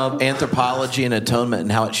question of anthropology and atonement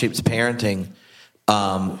and how it shapes parenting,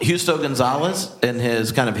 Justo Gonzalez, in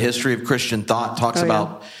his kind of history of Christian thought, talks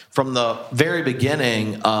about from the very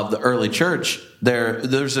beginning of the early church,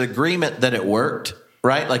 there's an agreement that it worked,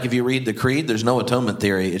 right? Like if you read the creed, there's no atonement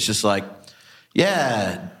theory. It's just like,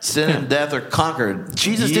 yeah, sin and death are conquered.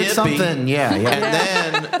 Jesus did something, yeah. And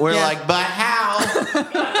then we're like, but how?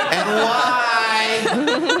 And why?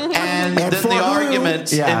 And then the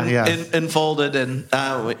arguments unfolded, and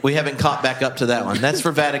we haven't caught back up to that one. That's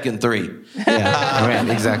for Vatican III.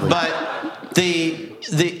 Yeah, exactly. But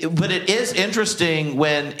but it is interesting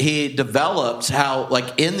when he develops how,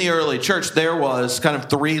 like in the early church, there was kind of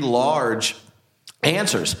three large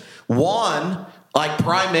answers. One, like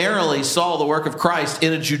primarily saw the work of Christ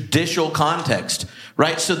in a judicial context,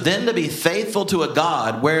 right? So then to be faithful to a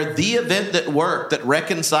God where the event that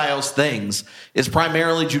reconciles things is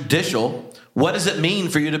primarily judicial, what does it mean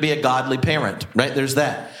for you to be a godly parent, right? There's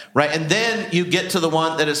that, right? And then you get to the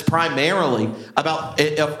one that is primarily about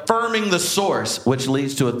affirming the source, which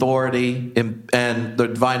leads to authority and the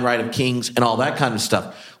divine right of kings and all that kind of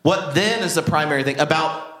stuff. What then is the primary thing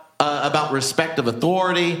about respect of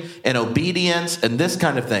authority and obedience and this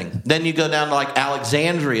kind of thing? Then you go down to like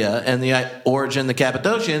Alexandria and the origin, the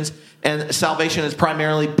Cappadocians, and salvation is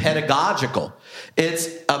primarily pedagogical. It's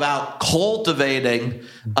about cultivating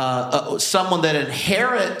someone that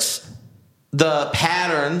inherits the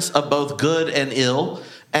patterns of both good and ill,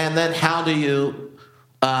 and then how do you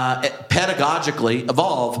pedagogically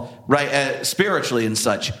evolve, right, spiritually and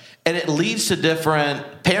such. And it leads to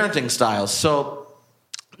different parenting styles. So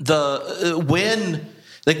when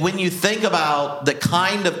you think about the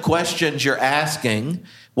kind of questions you're asking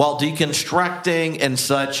while deconstructing and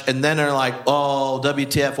such, and then are like, oh,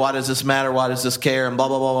 WTF, why does this matter? Why does this care? And blah,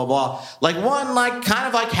 blah, blah, blah, blah. Like one, like kind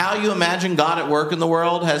of like how you imagine God at work in the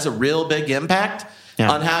world has a real big impact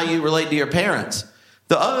on how you relate to your parents.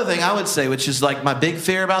 The other thing I would say, which is like my big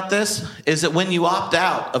fear about this, is that when you opt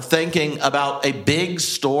out of thinking about a big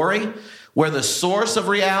story where the source of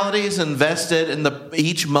reality is invested in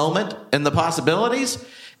each moment and the possibilities,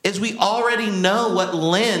 is we already know what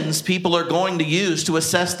lens people are going to use to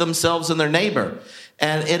assess themselves and their neighbor.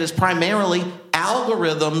 And it is primarily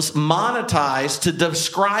algorithms monetized to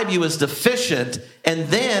describe you as deficient and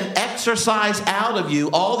then exercise out of you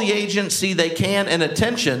all the agency they can and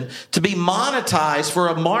attention to be monetized for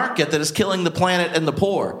a market that is killing the planet and the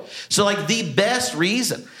poor. So like the best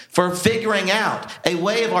reason for figuring out a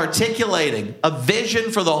way of articulating a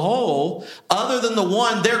vision for the whole other than the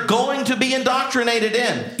one they're going to be indoctrinated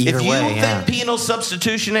in. If you think penal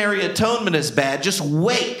substitutionary atonement is bad, just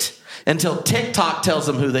wait until TikTok tells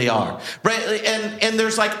them who they are, right? And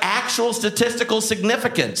there's like actual statistical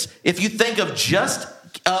significance. If you think of just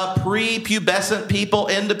pre-pubescent people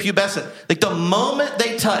into pubescent, like the moment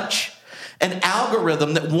they touch an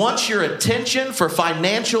algorithm that wants your attention for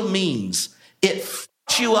financial means, it fucks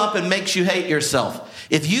you up and makes you hate yourself.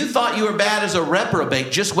 If you thought you were bad as a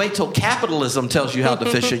reprobate, just wait till capitalism tells you how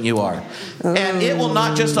deficient you are. And it will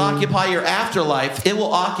not just occupy your afterlife, it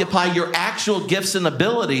will occupy your actual gifts and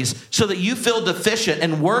abilities so that you feel deficient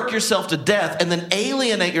and work yourself to death and then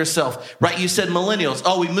alienate yourself. Right? You said millennials,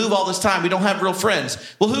 oh, we move all this time, we don't have real friends.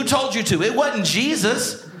 Well, who told you to? It wasn't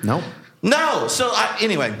Jesus. No. No. So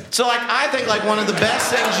anyway, so like I think like one of the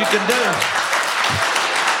best things you can do.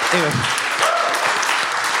 Anyway.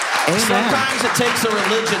 Sometimes it takes a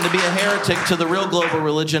religion to be a heretic to the real global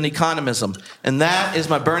religion, economism. And that is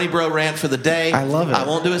my Bernie Bro rant for the day. I love it. I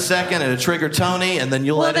won't do a second. It'll trigger Tony, and then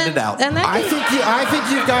you'll edit it out. I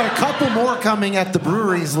think you've got a couple more coming at the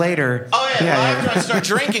breweries later. Oh, yeah. Well, after I start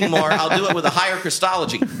drinking more, I'll do it with a higher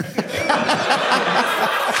Christology.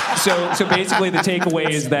 So basically, the takeaway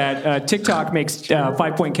is that TikTok makes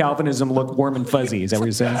 5-point Calvinism look warm and fuzzy. Is that what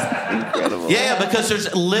you're saying? Incredible. Yeah, because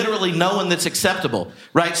there's literally no one that's acceptable,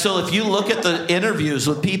 right? So if you look at the interviews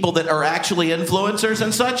with people that are actually influencers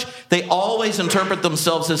and such, they always interpret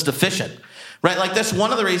themselves as deficient. Right, like that's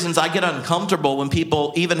one of the reasons I get uncomfortable when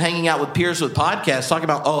people, even hanging out with peers with podcasts, talk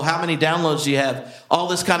about, oh, how many downloads do you have? All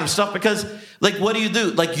this kind of stuff. Because, like, what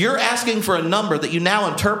do? Like, you're asking for a number that you now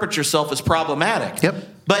interpret yourself as problematic. Yep.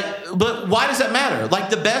 But why does that matter?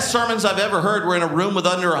 Like, the best sermons I've ever heard were in a room with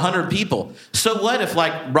under 100 people. So what if,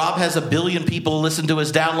 like, Rob has 1 billion people listen to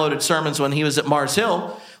his downloaded sermons when he was at Mars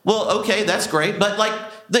Hill? Well, okay, that's great. But, like,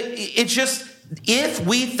 it's just... If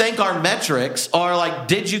we think our metrics are like,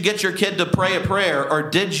 did you get your kid to pray a prayer, or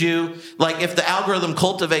did you, like, if the algorithm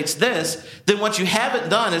cultivates this, then what you haven't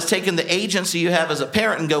done is taken the agency you have as a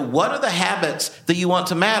parent and go, what are the habits that you want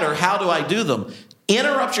to matter? How do I do them?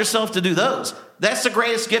 Interrupt yourself to do those. That's the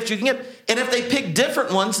greatest gift you can give. And if they pick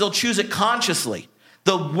different ones, they'll choose it consciously.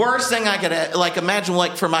 The worst thing I could imagine,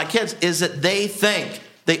 like, for my kids is that they think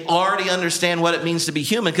they already understand what it means to be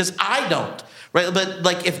human, because I don't. Right, but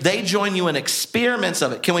like if they join you in experiments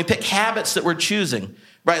of it, can we pick habits that we're choosing?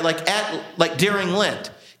 Right, like during Lent,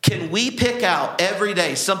 can we pick out every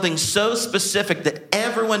day something so specific that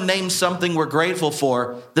everyone names something we're grateful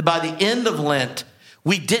for, that by the end of Lent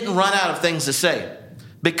we didn't run out of things to say?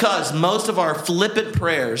 Because most of our flippant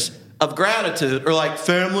prayers of gratitude are like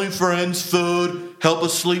family, friends, food, help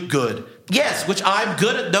us sleep good. Yes, which I'm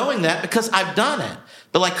good at knowing that because I've done it.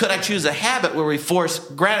 But like, could I choose a habit where we force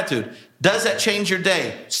gratitude? Does that change your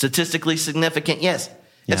day? Statistically significant, yes.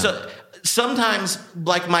 Yeah. And so sometimes,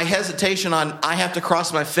 like, my hesitation on I have to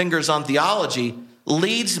cross my fingers on theology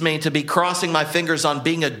leads me to be crossing my fingers on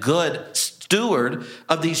being a good steward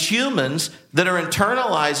of these humans that are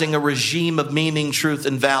internalizing a regime of meaning, truth,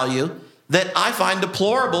 and value that I find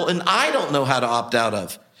deplorable and I don't know how to opt out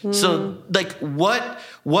of. So, like, what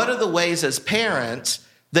are the ways as parents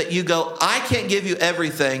that you go, I can't give you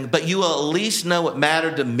everything, but you will at least know what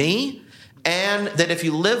mattered to me, and that if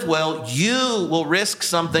you live well, you will risk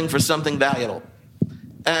something for something valuable.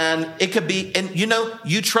 And it could be, and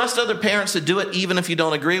you trust other parents to do it even if you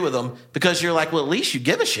don't agree with them, because you're like, well, at least you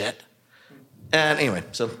give a shit. And anyway,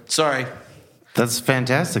 so sorry. That's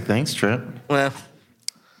fantastic. Thanks, Tripp. Well,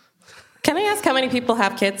 can I ask how many people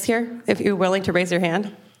have kids here, if you're willing to raise your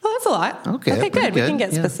hand? Oh, that's a lot. Okay, good. We can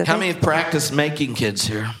get specific. How many have practiced making kids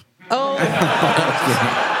here? Oh,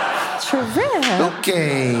 Tripp.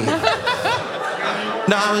 Okay.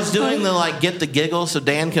 No, I was doing the get the giggle so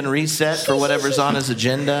Dan can reset for whatever's on his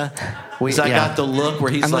agenda. I got the look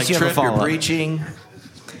where he's Unless like, Tripp, you're follow-up. preaching.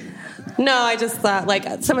 No, I just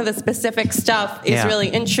thought some of the specific stuff is really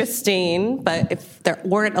interesting, but if there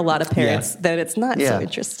weren't a lot of parents, then it's not so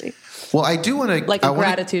interesting. Well, I do want to... Like a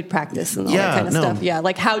gratitude practice and all that kind of stuff. Yeah,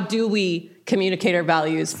 like how do we communicate our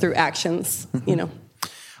values through actions,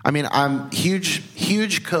 I mean, I'm huge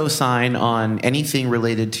cosign on anything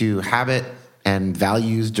related to habit and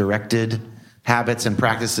values-directed habits and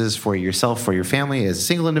practices for yourself, for your family, as a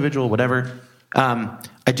single individual, whatever. I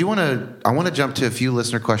want to jump to a few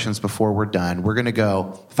listener questions before we're done. We're going to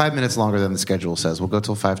go 5 minutes longer than the schedule says. We'll go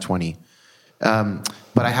till 5:20.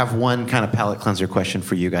 But I have one kind of palate cleanser question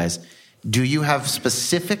for you guys. Do you have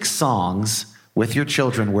specific songs with your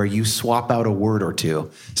children where you swap out a word or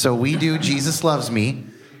two? So we do Jesus Loves Me,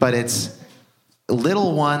 but it's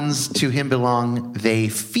little ones to him belong, they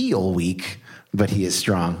feel weak, but he is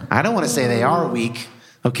strong. I don't want to say they are weak,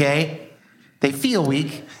 okay? They feel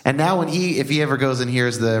weak. And now if he ever goes and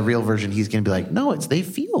hears the real version, he's going to be like, no, it's they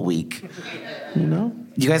feel weak.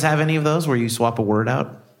 You guys have any of those where you swap a word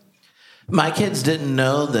out? My kids didn't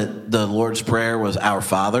know that the Lord's Prayer was Our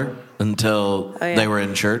Father until they were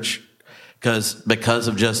in church. Because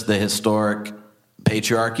of just the historic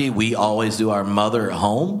patriarchy, we always do Our Mother at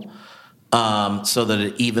home so that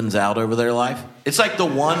it evens out over their life. It's like the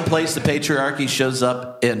one place the patriarchy shows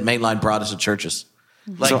up in mainline Protestant churches.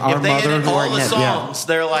 Like, so if they edit all the songs, yeah.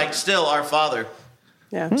 they're like, still Our Father.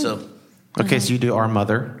 Yeah. So, okay, so you do Our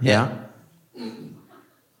Mother. Yeah.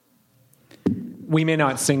 We may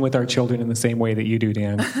not sing with our children in the same way that you do,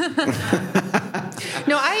 Dan.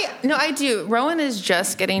 No, I do. Rowan is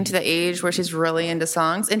just getting to the age where she's really into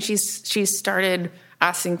songs, and she's started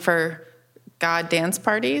asking for God dance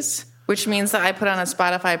parties. which means that I put on a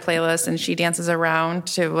Spotify playlist and she dances around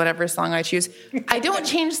to whatever song I choose.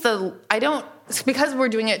 Because we're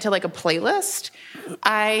doing it to like a playlist,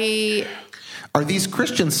 Are these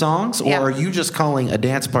Christian songs, or are you just calling a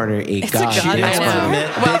dance party a It's God a God dance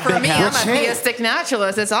party? Well, for me, I'm a Hey, theistic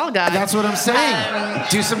naturalist. It's all God. That's what I'm saying.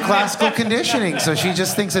 Do some classical conditioning. So she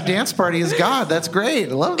just thinks a dance party is God. That's great.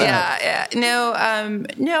 I love that.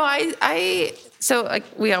 Yeah. So like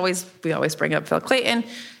we always bring up Phil Clayton.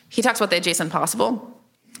 He talks about the adjacent possible.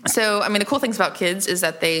 So, I mean, the cool things about kids is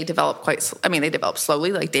that they develop they develop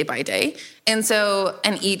slowly, like day by day. And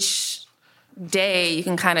each day you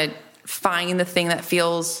can kind of find the thing that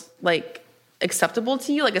feels like acceptable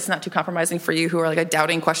to you. Like it's not too compromising for you who are like a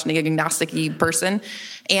doubting, questioning, agnostic-y person.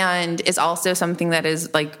 And is also something that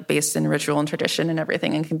is like based in ritual and tradition and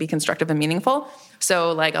everything and can be constructive and meaningful.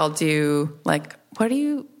 So like I'll do like, do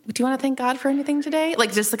you want to thank God for anything today?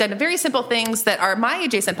 Like just like very simple things that are my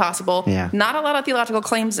adjacent possible. Yeah. Not a lot of theological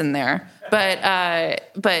claims in there, but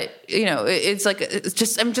it's like,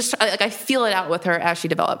 I feel it out with her as she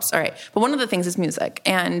develops. All right. But one of the things is music.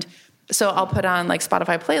 And so I'll put on like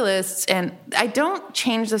Spotify playlists and I don't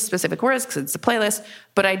change the specific words because it's a playlist,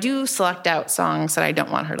 but I do select out songs that I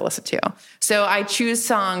don't want her to listen to. So I choose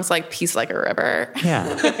songs like Peace Like a River. Yeah.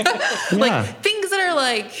 Like things that are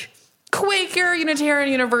like Quaker,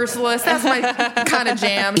 Unitarian, Universalist. That's my kind of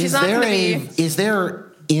jam. She's not going to be... Is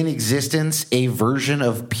there in existence a version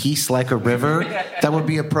of Peace Like a River that would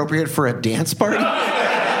be appropriate for a dance party?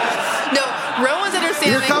 No, Rowan's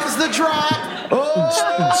understanding... Here comes the drop!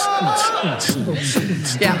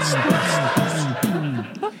 Yeah.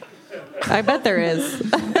 I bet there is.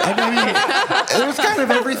 I mean, there's kind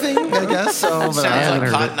of everything, I guess. So, Sounds like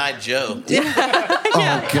Cotton Eye Joe.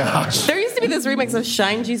 Oh, gosh. There used to be this remix of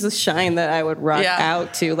Shine Jesus Shine that I would rock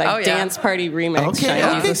out to, like dance party remix.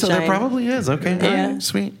 Shine Jesus So Shine. there probably is. Okay, Yeah. all right,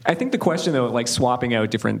 sweet. I think the question, though, like swapping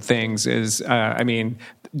out different things is,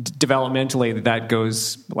 developmentally, that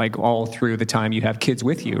goes like all through the time you have kids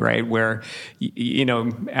with you, right? Where,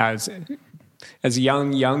 as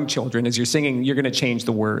young children, as you're singing, you're going to change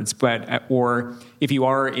the words. But or if you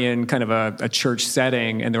are in kind of a church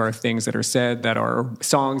setting and there are things that are said that are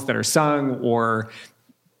songs that are sung or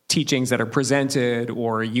teachings that are presented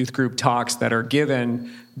or youth group talks that are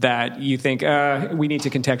given that you think we need to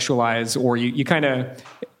contextualize, or you kind of...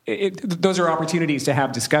 those are opportunities to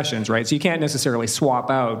have discussions, right? So you can't necessarily swap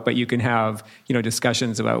out, but you can have,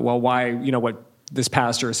 discussions about, well, why, what this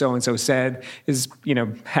pastor so-and-so said is,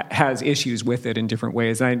 has issues with it in different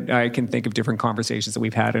ways. And I can think of different conversations that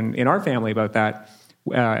we've had in our family about that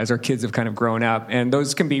as our kids have kind of grown up. And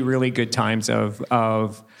those can be really good times of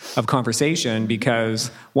conversation,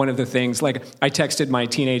 because one of the things, like I texted my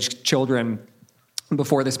teenage children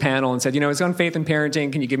before this panel and said, it's on faith and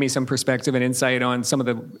parenting. Can you give me some perspective and insight on some of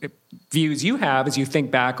the views you have as you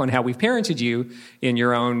think back on how we've parented you in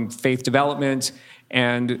your own faith development?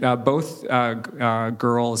 And both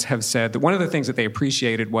girls have said that one of the things that they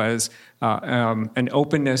appreciated was an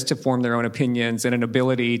openness to form their own opinions and an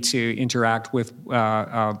ability to interact with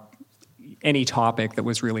any topic that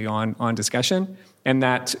was really on discussion. And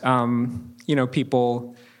that,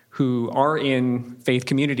 people who are in faith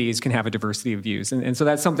communities can have a diversity of views. And so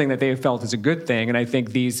that's something that they have felt is a good thing. And I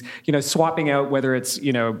think these, swapping out, whether it's,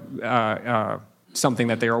 something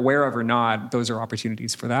that they're aware of or not, those are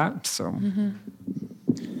opportunities for that. So,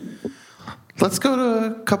 Let's go to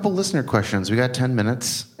a couple listener questions. We got 10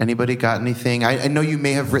 minutes. Anybody got anything? I know you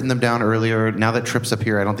may have written them down earlier. Now that Tripp's up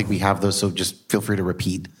here, I don't think we have those, so just feel free to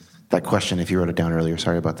repeat that question if you wrote it down earlier.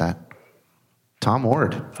 Sorry about that. Tom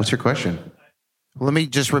Ward, what's your question? Let me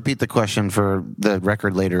just repeat the question for the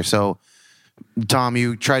record later. So, Tom,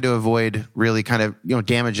 you try to avoid really kind of,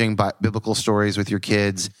 damaging biblical stories with your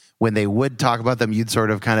kids. When they would talk about them, you'd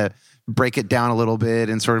sort of kind of break it down a little bit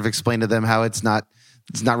and sort of explain to them how that's not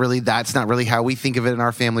really how we think of it in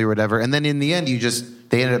our family or whatever. And then in the end,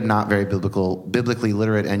 they ended up not very biblically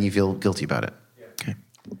literate, and you feel guilty about it. Okay.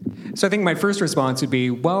 So I think my first response would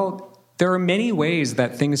be, well, there are many ways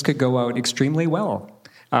that things could go out extremely well.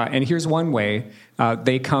 And here's one way.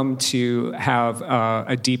 They come to have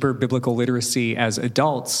a deeper biblical literacy as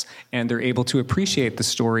adults, and they're able to appreciate the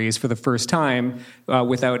stories for the first time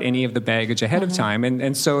without any of the baggage ahead of time.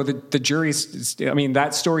 And so the jury's,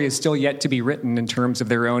 that story is still yet to be written in terms of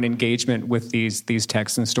their own engagement with these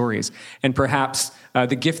texts and stories. And perhaps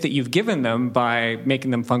the gift that you've given them by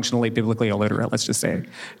making them functionally biblically illiterate, let's just say.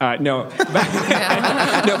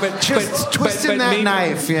 Twisting that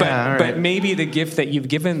knife. Yeah, but maybe the gift that you've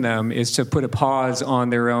given them is to put a pause on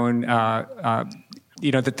their own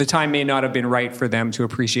that the time may not have been right for them to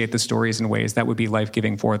appreciate the stories in ways that would be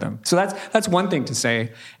life-giving for them. So that's one thing to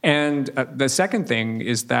say. And the second thing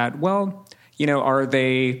is that, well, are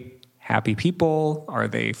they happy people? Are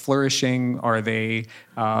they flourishing? Are they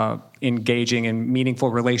engaging in meaningful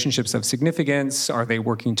relationships of significance? Are they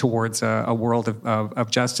working towards a world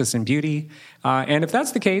of justice and beauty? And if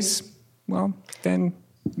that's the case, well, then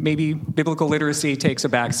maybe biblical literacy takes a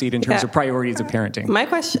backseat in terms of priorities of parenting. My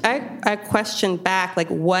question, I question back, like,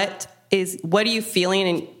 what are you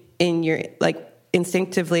feeling in your, like,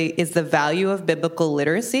 instinctively is the value of biblical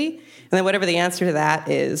literacy? And then whatever the answer to that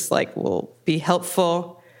is, like, will be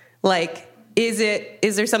helpful. Like, is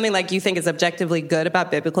there something like you think is objectively good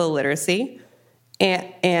about biblical literacy?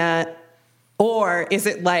 And or is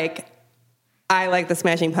it like, I like the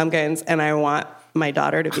Smashing Pumpkins and I want my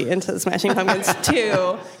daughter to be into the Smashing Pumpkins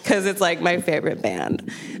too, because it's like my favorite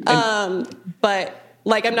band. But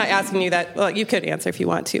like, I'm not asking you that. Well, you could answer if you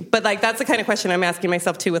want to, but like, that's the kind of question I'm asking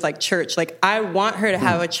myself too with like church. Like, I want her to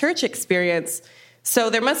have a church experience. So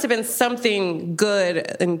there must have been something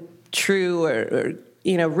good and true or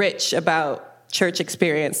rich about church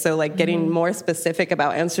experience. So like getting more specific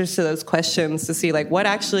about answers to those questions to see like what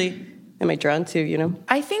actually am I drawn to,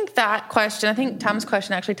 I think Tom's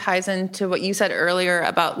question actually ties into what you said earlier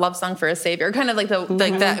about love song for a savior, kind of like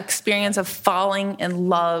the experience of falling in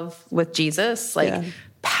love with Jesus,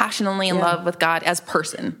 passionately in love with God as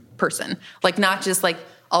person, like not just like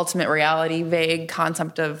ultimate reality, vague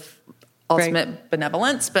concept of ultimate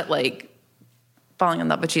benevolence, but like falling in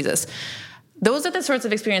love with Jesus. Those are the sorts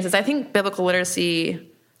of experiences. I think biblical literacy.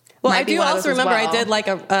 Well, I do also remember I did like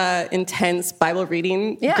a intense Bible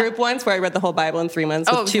reading group once where I read the whole Bible in 3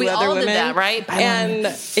 months with two other women. Did that, right? And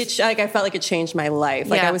I felt like it changed my life.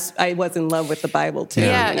 Like I was in love with the Bible too.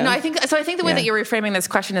 Yeah, I think the way that you're reframing this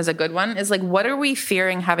question is a good one. Is like, what are we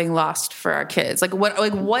fearing having lost for our kids? Like what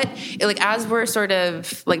as we're sort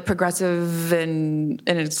of like progressive and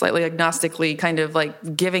slightly agnostically kind of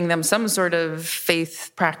like giving them some sort of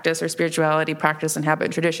faith practice or spirituality practice and habit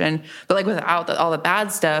and tradition, but like without all the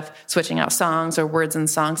bad stuff. Switching out songs or words and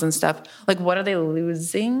songs and stuff. Like, what are they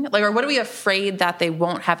losing? Like, or what are we afraid that they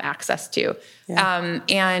won't have access to? Yeah.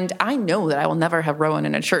 And I know that I will never have Rowan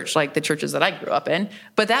in a church like the churches that I grew up in,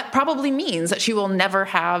 but that probably means that she will never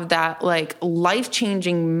have that like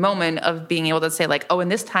life-changing moment of being able to say like, oh, in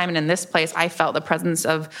this time and in this place, I felt the presence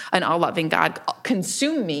of an all-loving God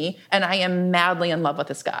consume me, and I am madly in love with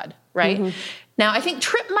this God, right? Mm-hmm. Now, I think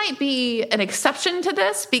Tripp might be an exception to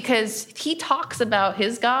this because he talks about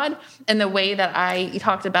his God in the way that I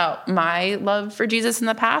talked about my love for Jesus in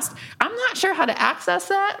the past. I'm not sure how to access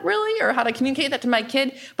that really or how to communicate that to my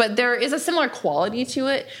kid, but there is a similar quality to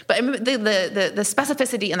it. But the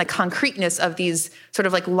specificity and the concreteness of these sort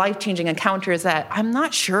of like life-changing encounters that I'm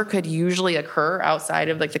not sure could usually occur outside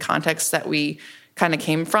of like the context that we kind of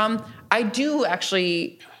came from. I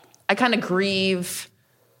kind of grieve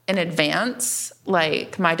in advance,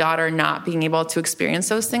 like my daughter not being able to experience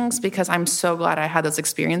those things because I'm so glad I had those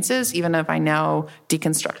experiences, even if I now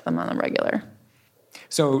deconstruct them on the regular.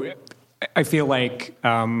 So I feel like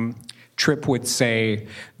Tripp would say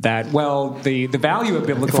that, well, the value of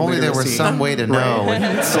biblical literacy... If only there was some way to know what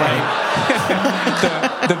he'd say.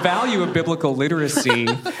 The value of biblical literacy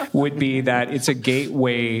would be that it's a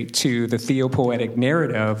gateway to the theopoetic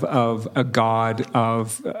narrative of a God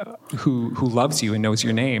who loves you and knows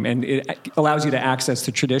your name, and it allows you to access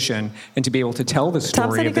the tradition and to be able to tell the story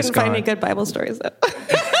of this God. Tom said he couldn't find any good Bible stories, though.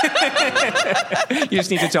 You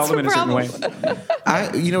just need to tell them in a certain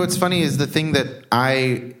way. What's funny is the thing that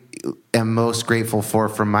I am most grateful for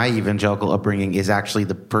from my evangelical upbringing is actually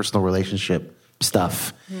the personal relationship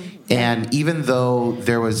stuff. Mm-hmm. And even though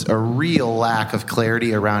there was a real lack of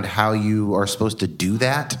clarity around how you are supposed to do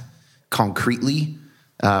that concretely,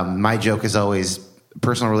 my joke is always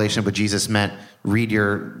personal relationship with Jesus meant read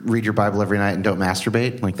your Bible every night and don't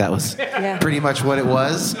masturbate. Like that was pretty much what it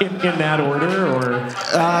was. In that order, or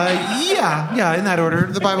yeah, in that order.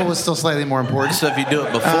 The Bible was still slightly more important. So if you do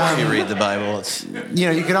it before you read the Bible, it's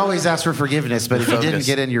you could always ask for forgiveness, but if you didn't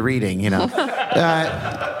get in your reading,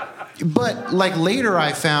 But like later,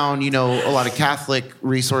 I found a lot of Catholic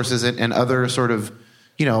resources and other sort of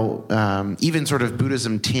even sort of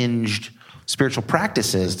Buddhism tinged spiritual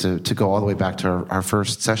practices to go all the way back to our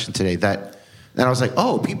first session today. That I was like,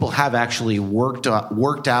 oh, people have actually worked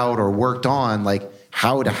out or worked on like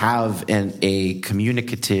how to have a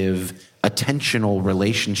communicative, attentional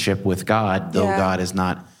relationship with God, though God is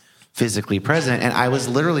not physically present. And I was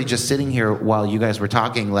literally just sitting here while you guys were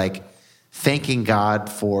talking, like thanking God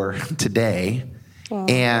for today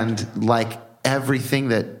and like everything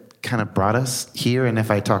that kind of brought us here. And if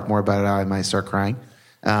I talk more about it, I might start crying.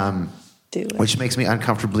 which makes me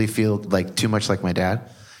uncomfortably feel like too much like my dad.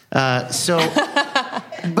 But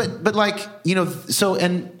like, you know, so,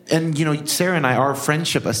 and, you know, Sarah and I, our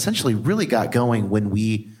friendship essentially really got going when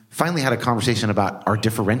we finally had a conversation about our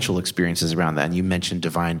differential experiences around that. And you mentioned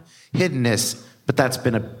divine hiddenness, but that's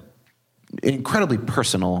been an incredibly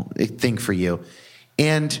personal thing for you.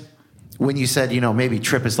 And when you said, you know, maybe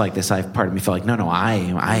Tripp is like this, part of me felt like, no,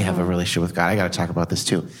 I have a relationship with God. I got to talk about this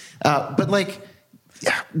too. But like,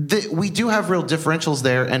 we do have real differentials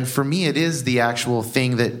there. And for me, it is the actual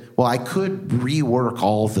thing that, well, I could rework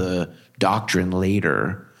all the doctrine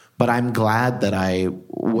later, but I'm glad that I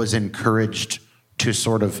was encouraged to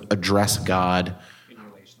sort of address God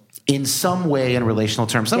in some way in relational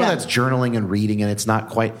terms. Some of that's journaling and reading, and it's not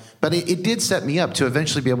quite, but it did set me up to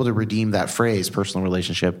eventually be able to redeem that phrase, personal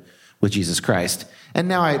relationship with Jesus Christ. And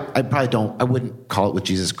now I probably I wouldn't call it with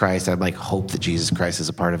Jesus Christ. I'd like hope that Jesus Christ is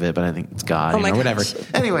a part of it, but I think it's God, or whatever.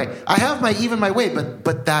 Anyway, I have my way,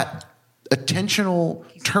 but that attentional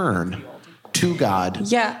turn to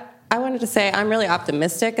God. Yeah, I wanted to say I'm really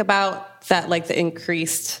optimistic about that, like the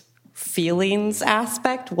increased feelings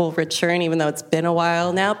aspect will return, even though it's been a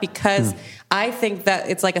while now, because I think that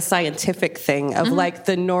it's like a scientific thing of like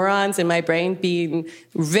the neurons in my brain being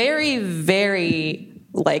very, very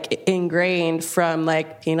like ingrained from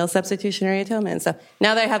like penal substitutionary atonement and stuff.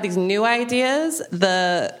 Now that I have these new ideas,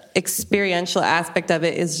 the experiential aspect of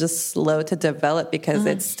it is just slow to develop because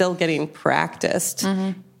it's still getting practiced.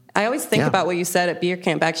 I always think about what you said at Beer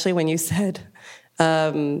Camp, actually, when you said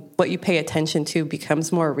what you pay attention to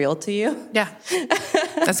becomes more real to you. Yeah.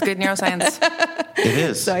 That's good neuroscience. It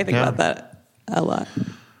is. So I think about that a lot.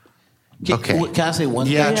 Okay. Can I say one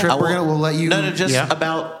thing? Yeah, Tripp, we'll let you. No, just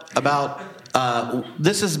about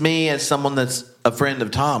this is me as someone that's a friend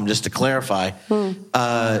of Tom, just to clarify.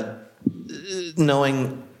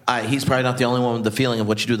 Knowing he's probably not the only one with the feeling of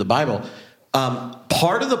what you do with the Bible.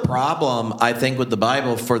 Part of the problem, I think, with the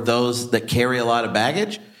Bible for those that carry a lot of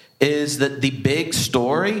baggage is that the big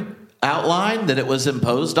story outline that it was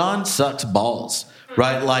imposed on sucks balls,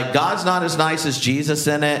 right? Like, God's not as nice as Jesus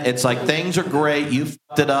in it. It's like, things are great. You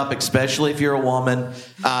fucked it up, especially if you're a woman.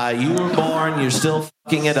 You were born. You're still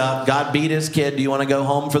fucking it up. God beat his kid. Do you want to go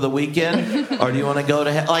home for the weekend? Or do you want to go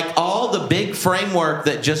to hell? Like, all the big framework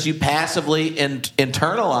that just you passively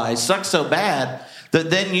internalize sucks so bad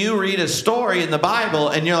that then you read a story in the Bible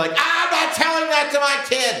and you're like, I'm not telling that to my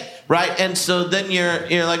kid. Right? And so then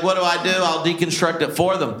you're like, what do? I'll deconstruct it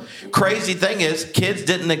for them. Crazy thing is, kids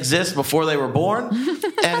didn't exist before they were born.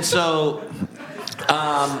 And so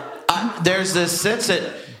there's this sense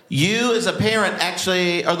that you as a parent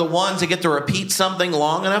actually are the ones that get to repeat something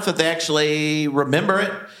long enough that they actually remember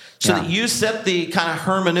it. So that you set the kind of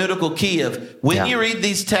hermeneutical key of when you read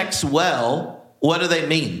these texts well, what do they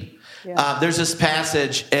mean? Yeah. There's this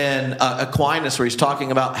passage in Aquinas where he's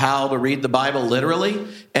talking about how to read the Bible literally,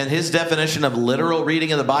 and his definition of literal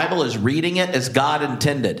reading of the Bible is reading it as God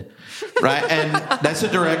intended, right? And that's a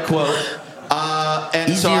direct quote.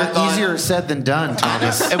 Easier said than done,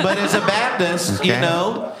 Thomas. But as a Baptist, you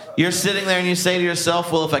know, you're sitting there and you say to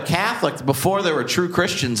yourself, well, if a Catholic, before there were true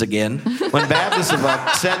Christians again, when Baptists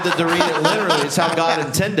have said that to read it literally, it's how God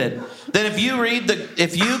intended. Then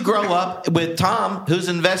if you grow up with Tom, who's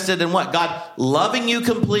invested in what? God loving you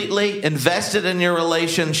completely, invested in your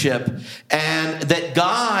relationship, and that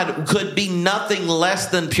God could be nothing less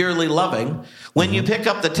than purely loving. When you pick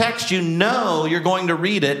up the text, you know you're going to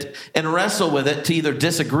read it and wrestle with it to either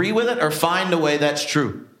disagree with it or find a way that's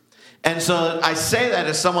true. And so I say that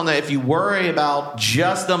as someone that if you worry about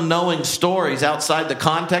just them knowing stories outside the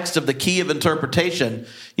context of the key of interpretation,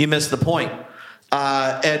 you miss the point.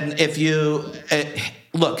 And if you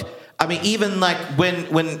look, I mean, even like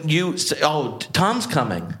when you say, oh, Tom's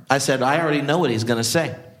coming, I said, I already know what he's going to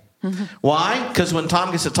say. Why? Because when Tom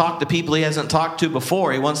gets to talk to people he hasn't talked to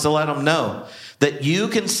before, he wants to let them know that you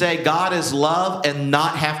can say God is love and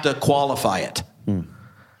not have to qualify it. And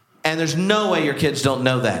there's no way your kids don't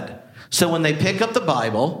know that. So when they pick up the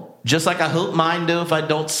Bible, just like I hope mine do if I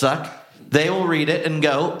don't suck, they will read it and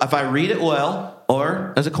go, if I read it well,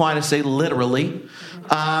 or as Aquinas say, literally,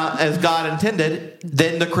 as God intended,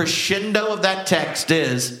 then the crescendo of that text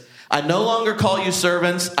is, I no longer call you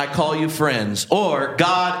servants, I call you friends, or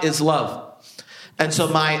God is love. And so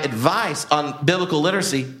my advice on biblical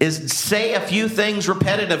literacy is say a few things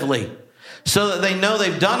repetitively so that they know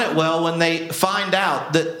they've done it well when they find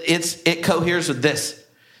out that it coheres with this.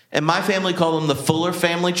 And my family called them the Fuller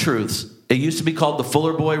family truths. It used to be called the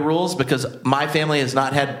Fuller boy rules because my family has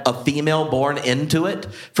not had a female born into it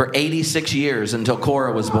for 86 years until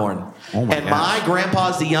Cora was born. My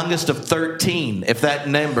grandpa's the youngest of 13, if that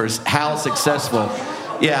number's how successful.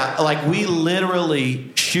 Yeah, like we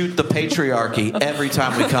literally shoot the patriarchy every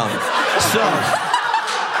time we come. So,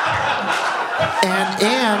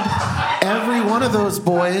 and every one of those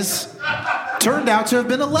boys turned out to have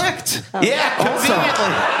been elect. Yeah,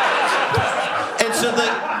 conveniently. And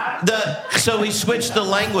so we switched the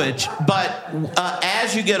language, but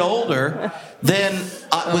as you get older, then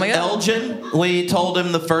with Elgin, we told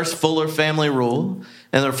him the first Fuller family rule,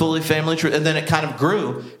 and they're fully family true, and then it kind of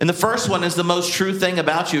grew. And the first one is the most true thing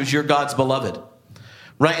about you is you're God's beloved,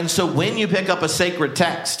 right? And so when you pick up a sacred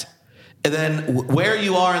text, and then where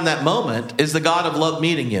you are in that moment is the God of love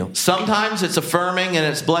meeting you. Sometimes it's affirming and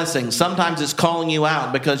it's blessing. Sometimes it's calling you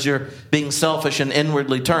out because you're being selfish and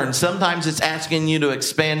inwardly turned. Sometimes it's asking you to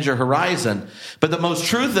expand your horizon. But the most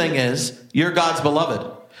true thing is you're God's beloved.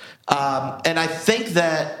 And I think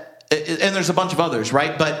that, and there's a bunch of others,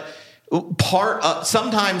 right? But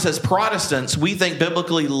sometimes as Protestants, we think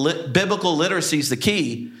biblical literacy is the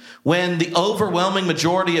key, when the overwhelming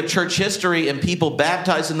majority of church history and people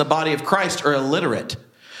baptized in the body of Christ are illiterate,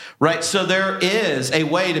 right? So there is a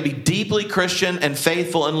way to be deeply Christian and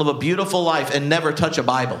faithful and live a beautiful life and never touch a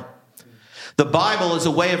Bible. The Bible is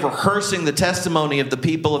a way of rehearsing the testimony of the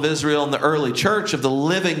people of Israel in the early church of the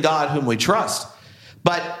living God whom we trust.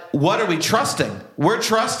 But what are we trusting? We're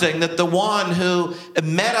trusting that the one who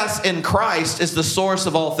met us in Christ is the source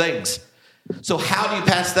of all things. So how do you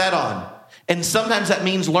pass that on? And sometimes that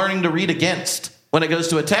means learning to read against when it goes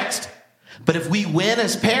to a text. But if we win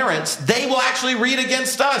as parents, they will actually read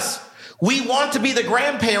against us. We want to be the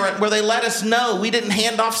grandparent where they let us know we didn't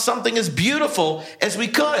hand off something as beautiful as we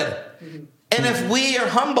could. And if we are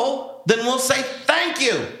humble, then we'll say, thank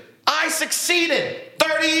you. I succeeded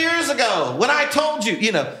 30 years ago when I told you,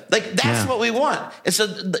 that's what we want. And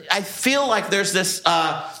so I feel like there's this,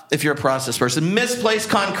 if you're a process person, misplaced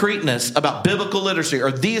concreteness about biblical literacy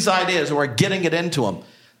or these ideas, and we're getting it into them.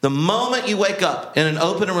 The moment you wake up in an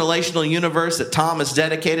open and relational universe that Tom has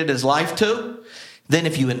dedicated his life to, then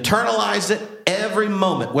if you internalize it, every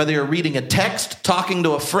moment, whether you're reading a text, talking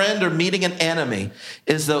to a friend, or meeting an enemy,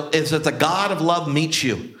 is that the God of love meets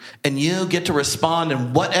you, and you get to respond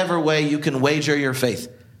in whatever way you can wager your faith.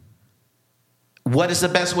 What is the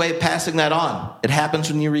best way of passing that on? It happens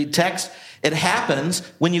when you read text. It happens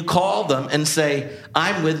when you call them and say,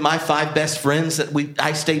 I'm with my 5 best friends that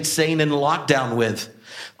I stayed sane in lockdown with.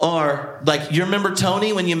 Or like, you remember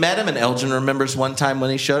Tony when you met him? And Elgin remembers one time when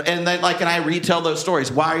he showed, and I retell those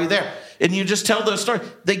stories. Why are you there? And you just tell those stories.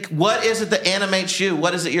 What is it that animates you?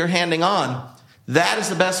 What is it you're handing on? That is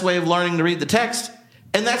the best way of learning to read the text.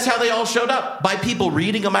 And that's how they all showed up, by people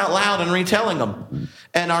reading them out loud and retelling them.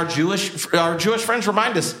 And our Jewish friends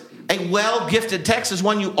remind us, a well-gifted text is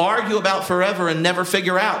one you argue about forever and never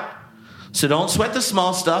figure out. So don't sweat the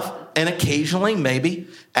small stuff. And occasionally, maybe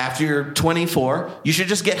after you're 24, you should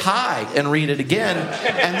just get high and read it again.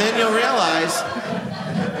 And then you'll realize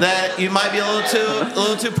that you might be a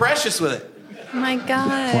little too precious with it. Oh my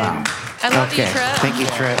God. Wow. I love you, Tripp. Thank you,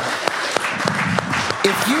 Tripp.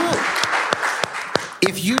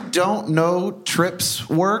 If you don't know Tripp's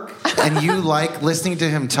work and you like listening to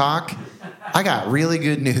him talk, I got really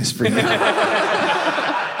good news for you.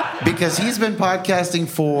 Because he's been podcasting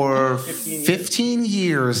for 15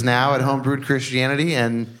 years now at Homebrewed Christianity,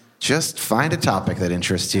 and just find a topic that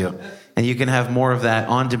interests you. And you can have more of that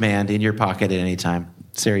on demand in your pocket at any time.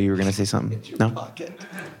 Sarah, you were going to say something? No? Pocket.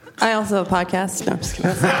 I also have a podcast. No, I'm just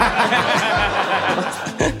kidding.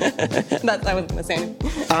 I wasn't going to say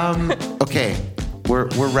anything. Okay,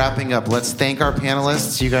 we're wrapping up. Let's thank our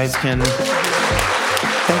panelists. You guys can...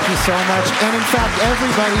 Thank you so much. And in fact,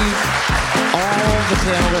 everybody, all the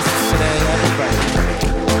panelists today, everybody.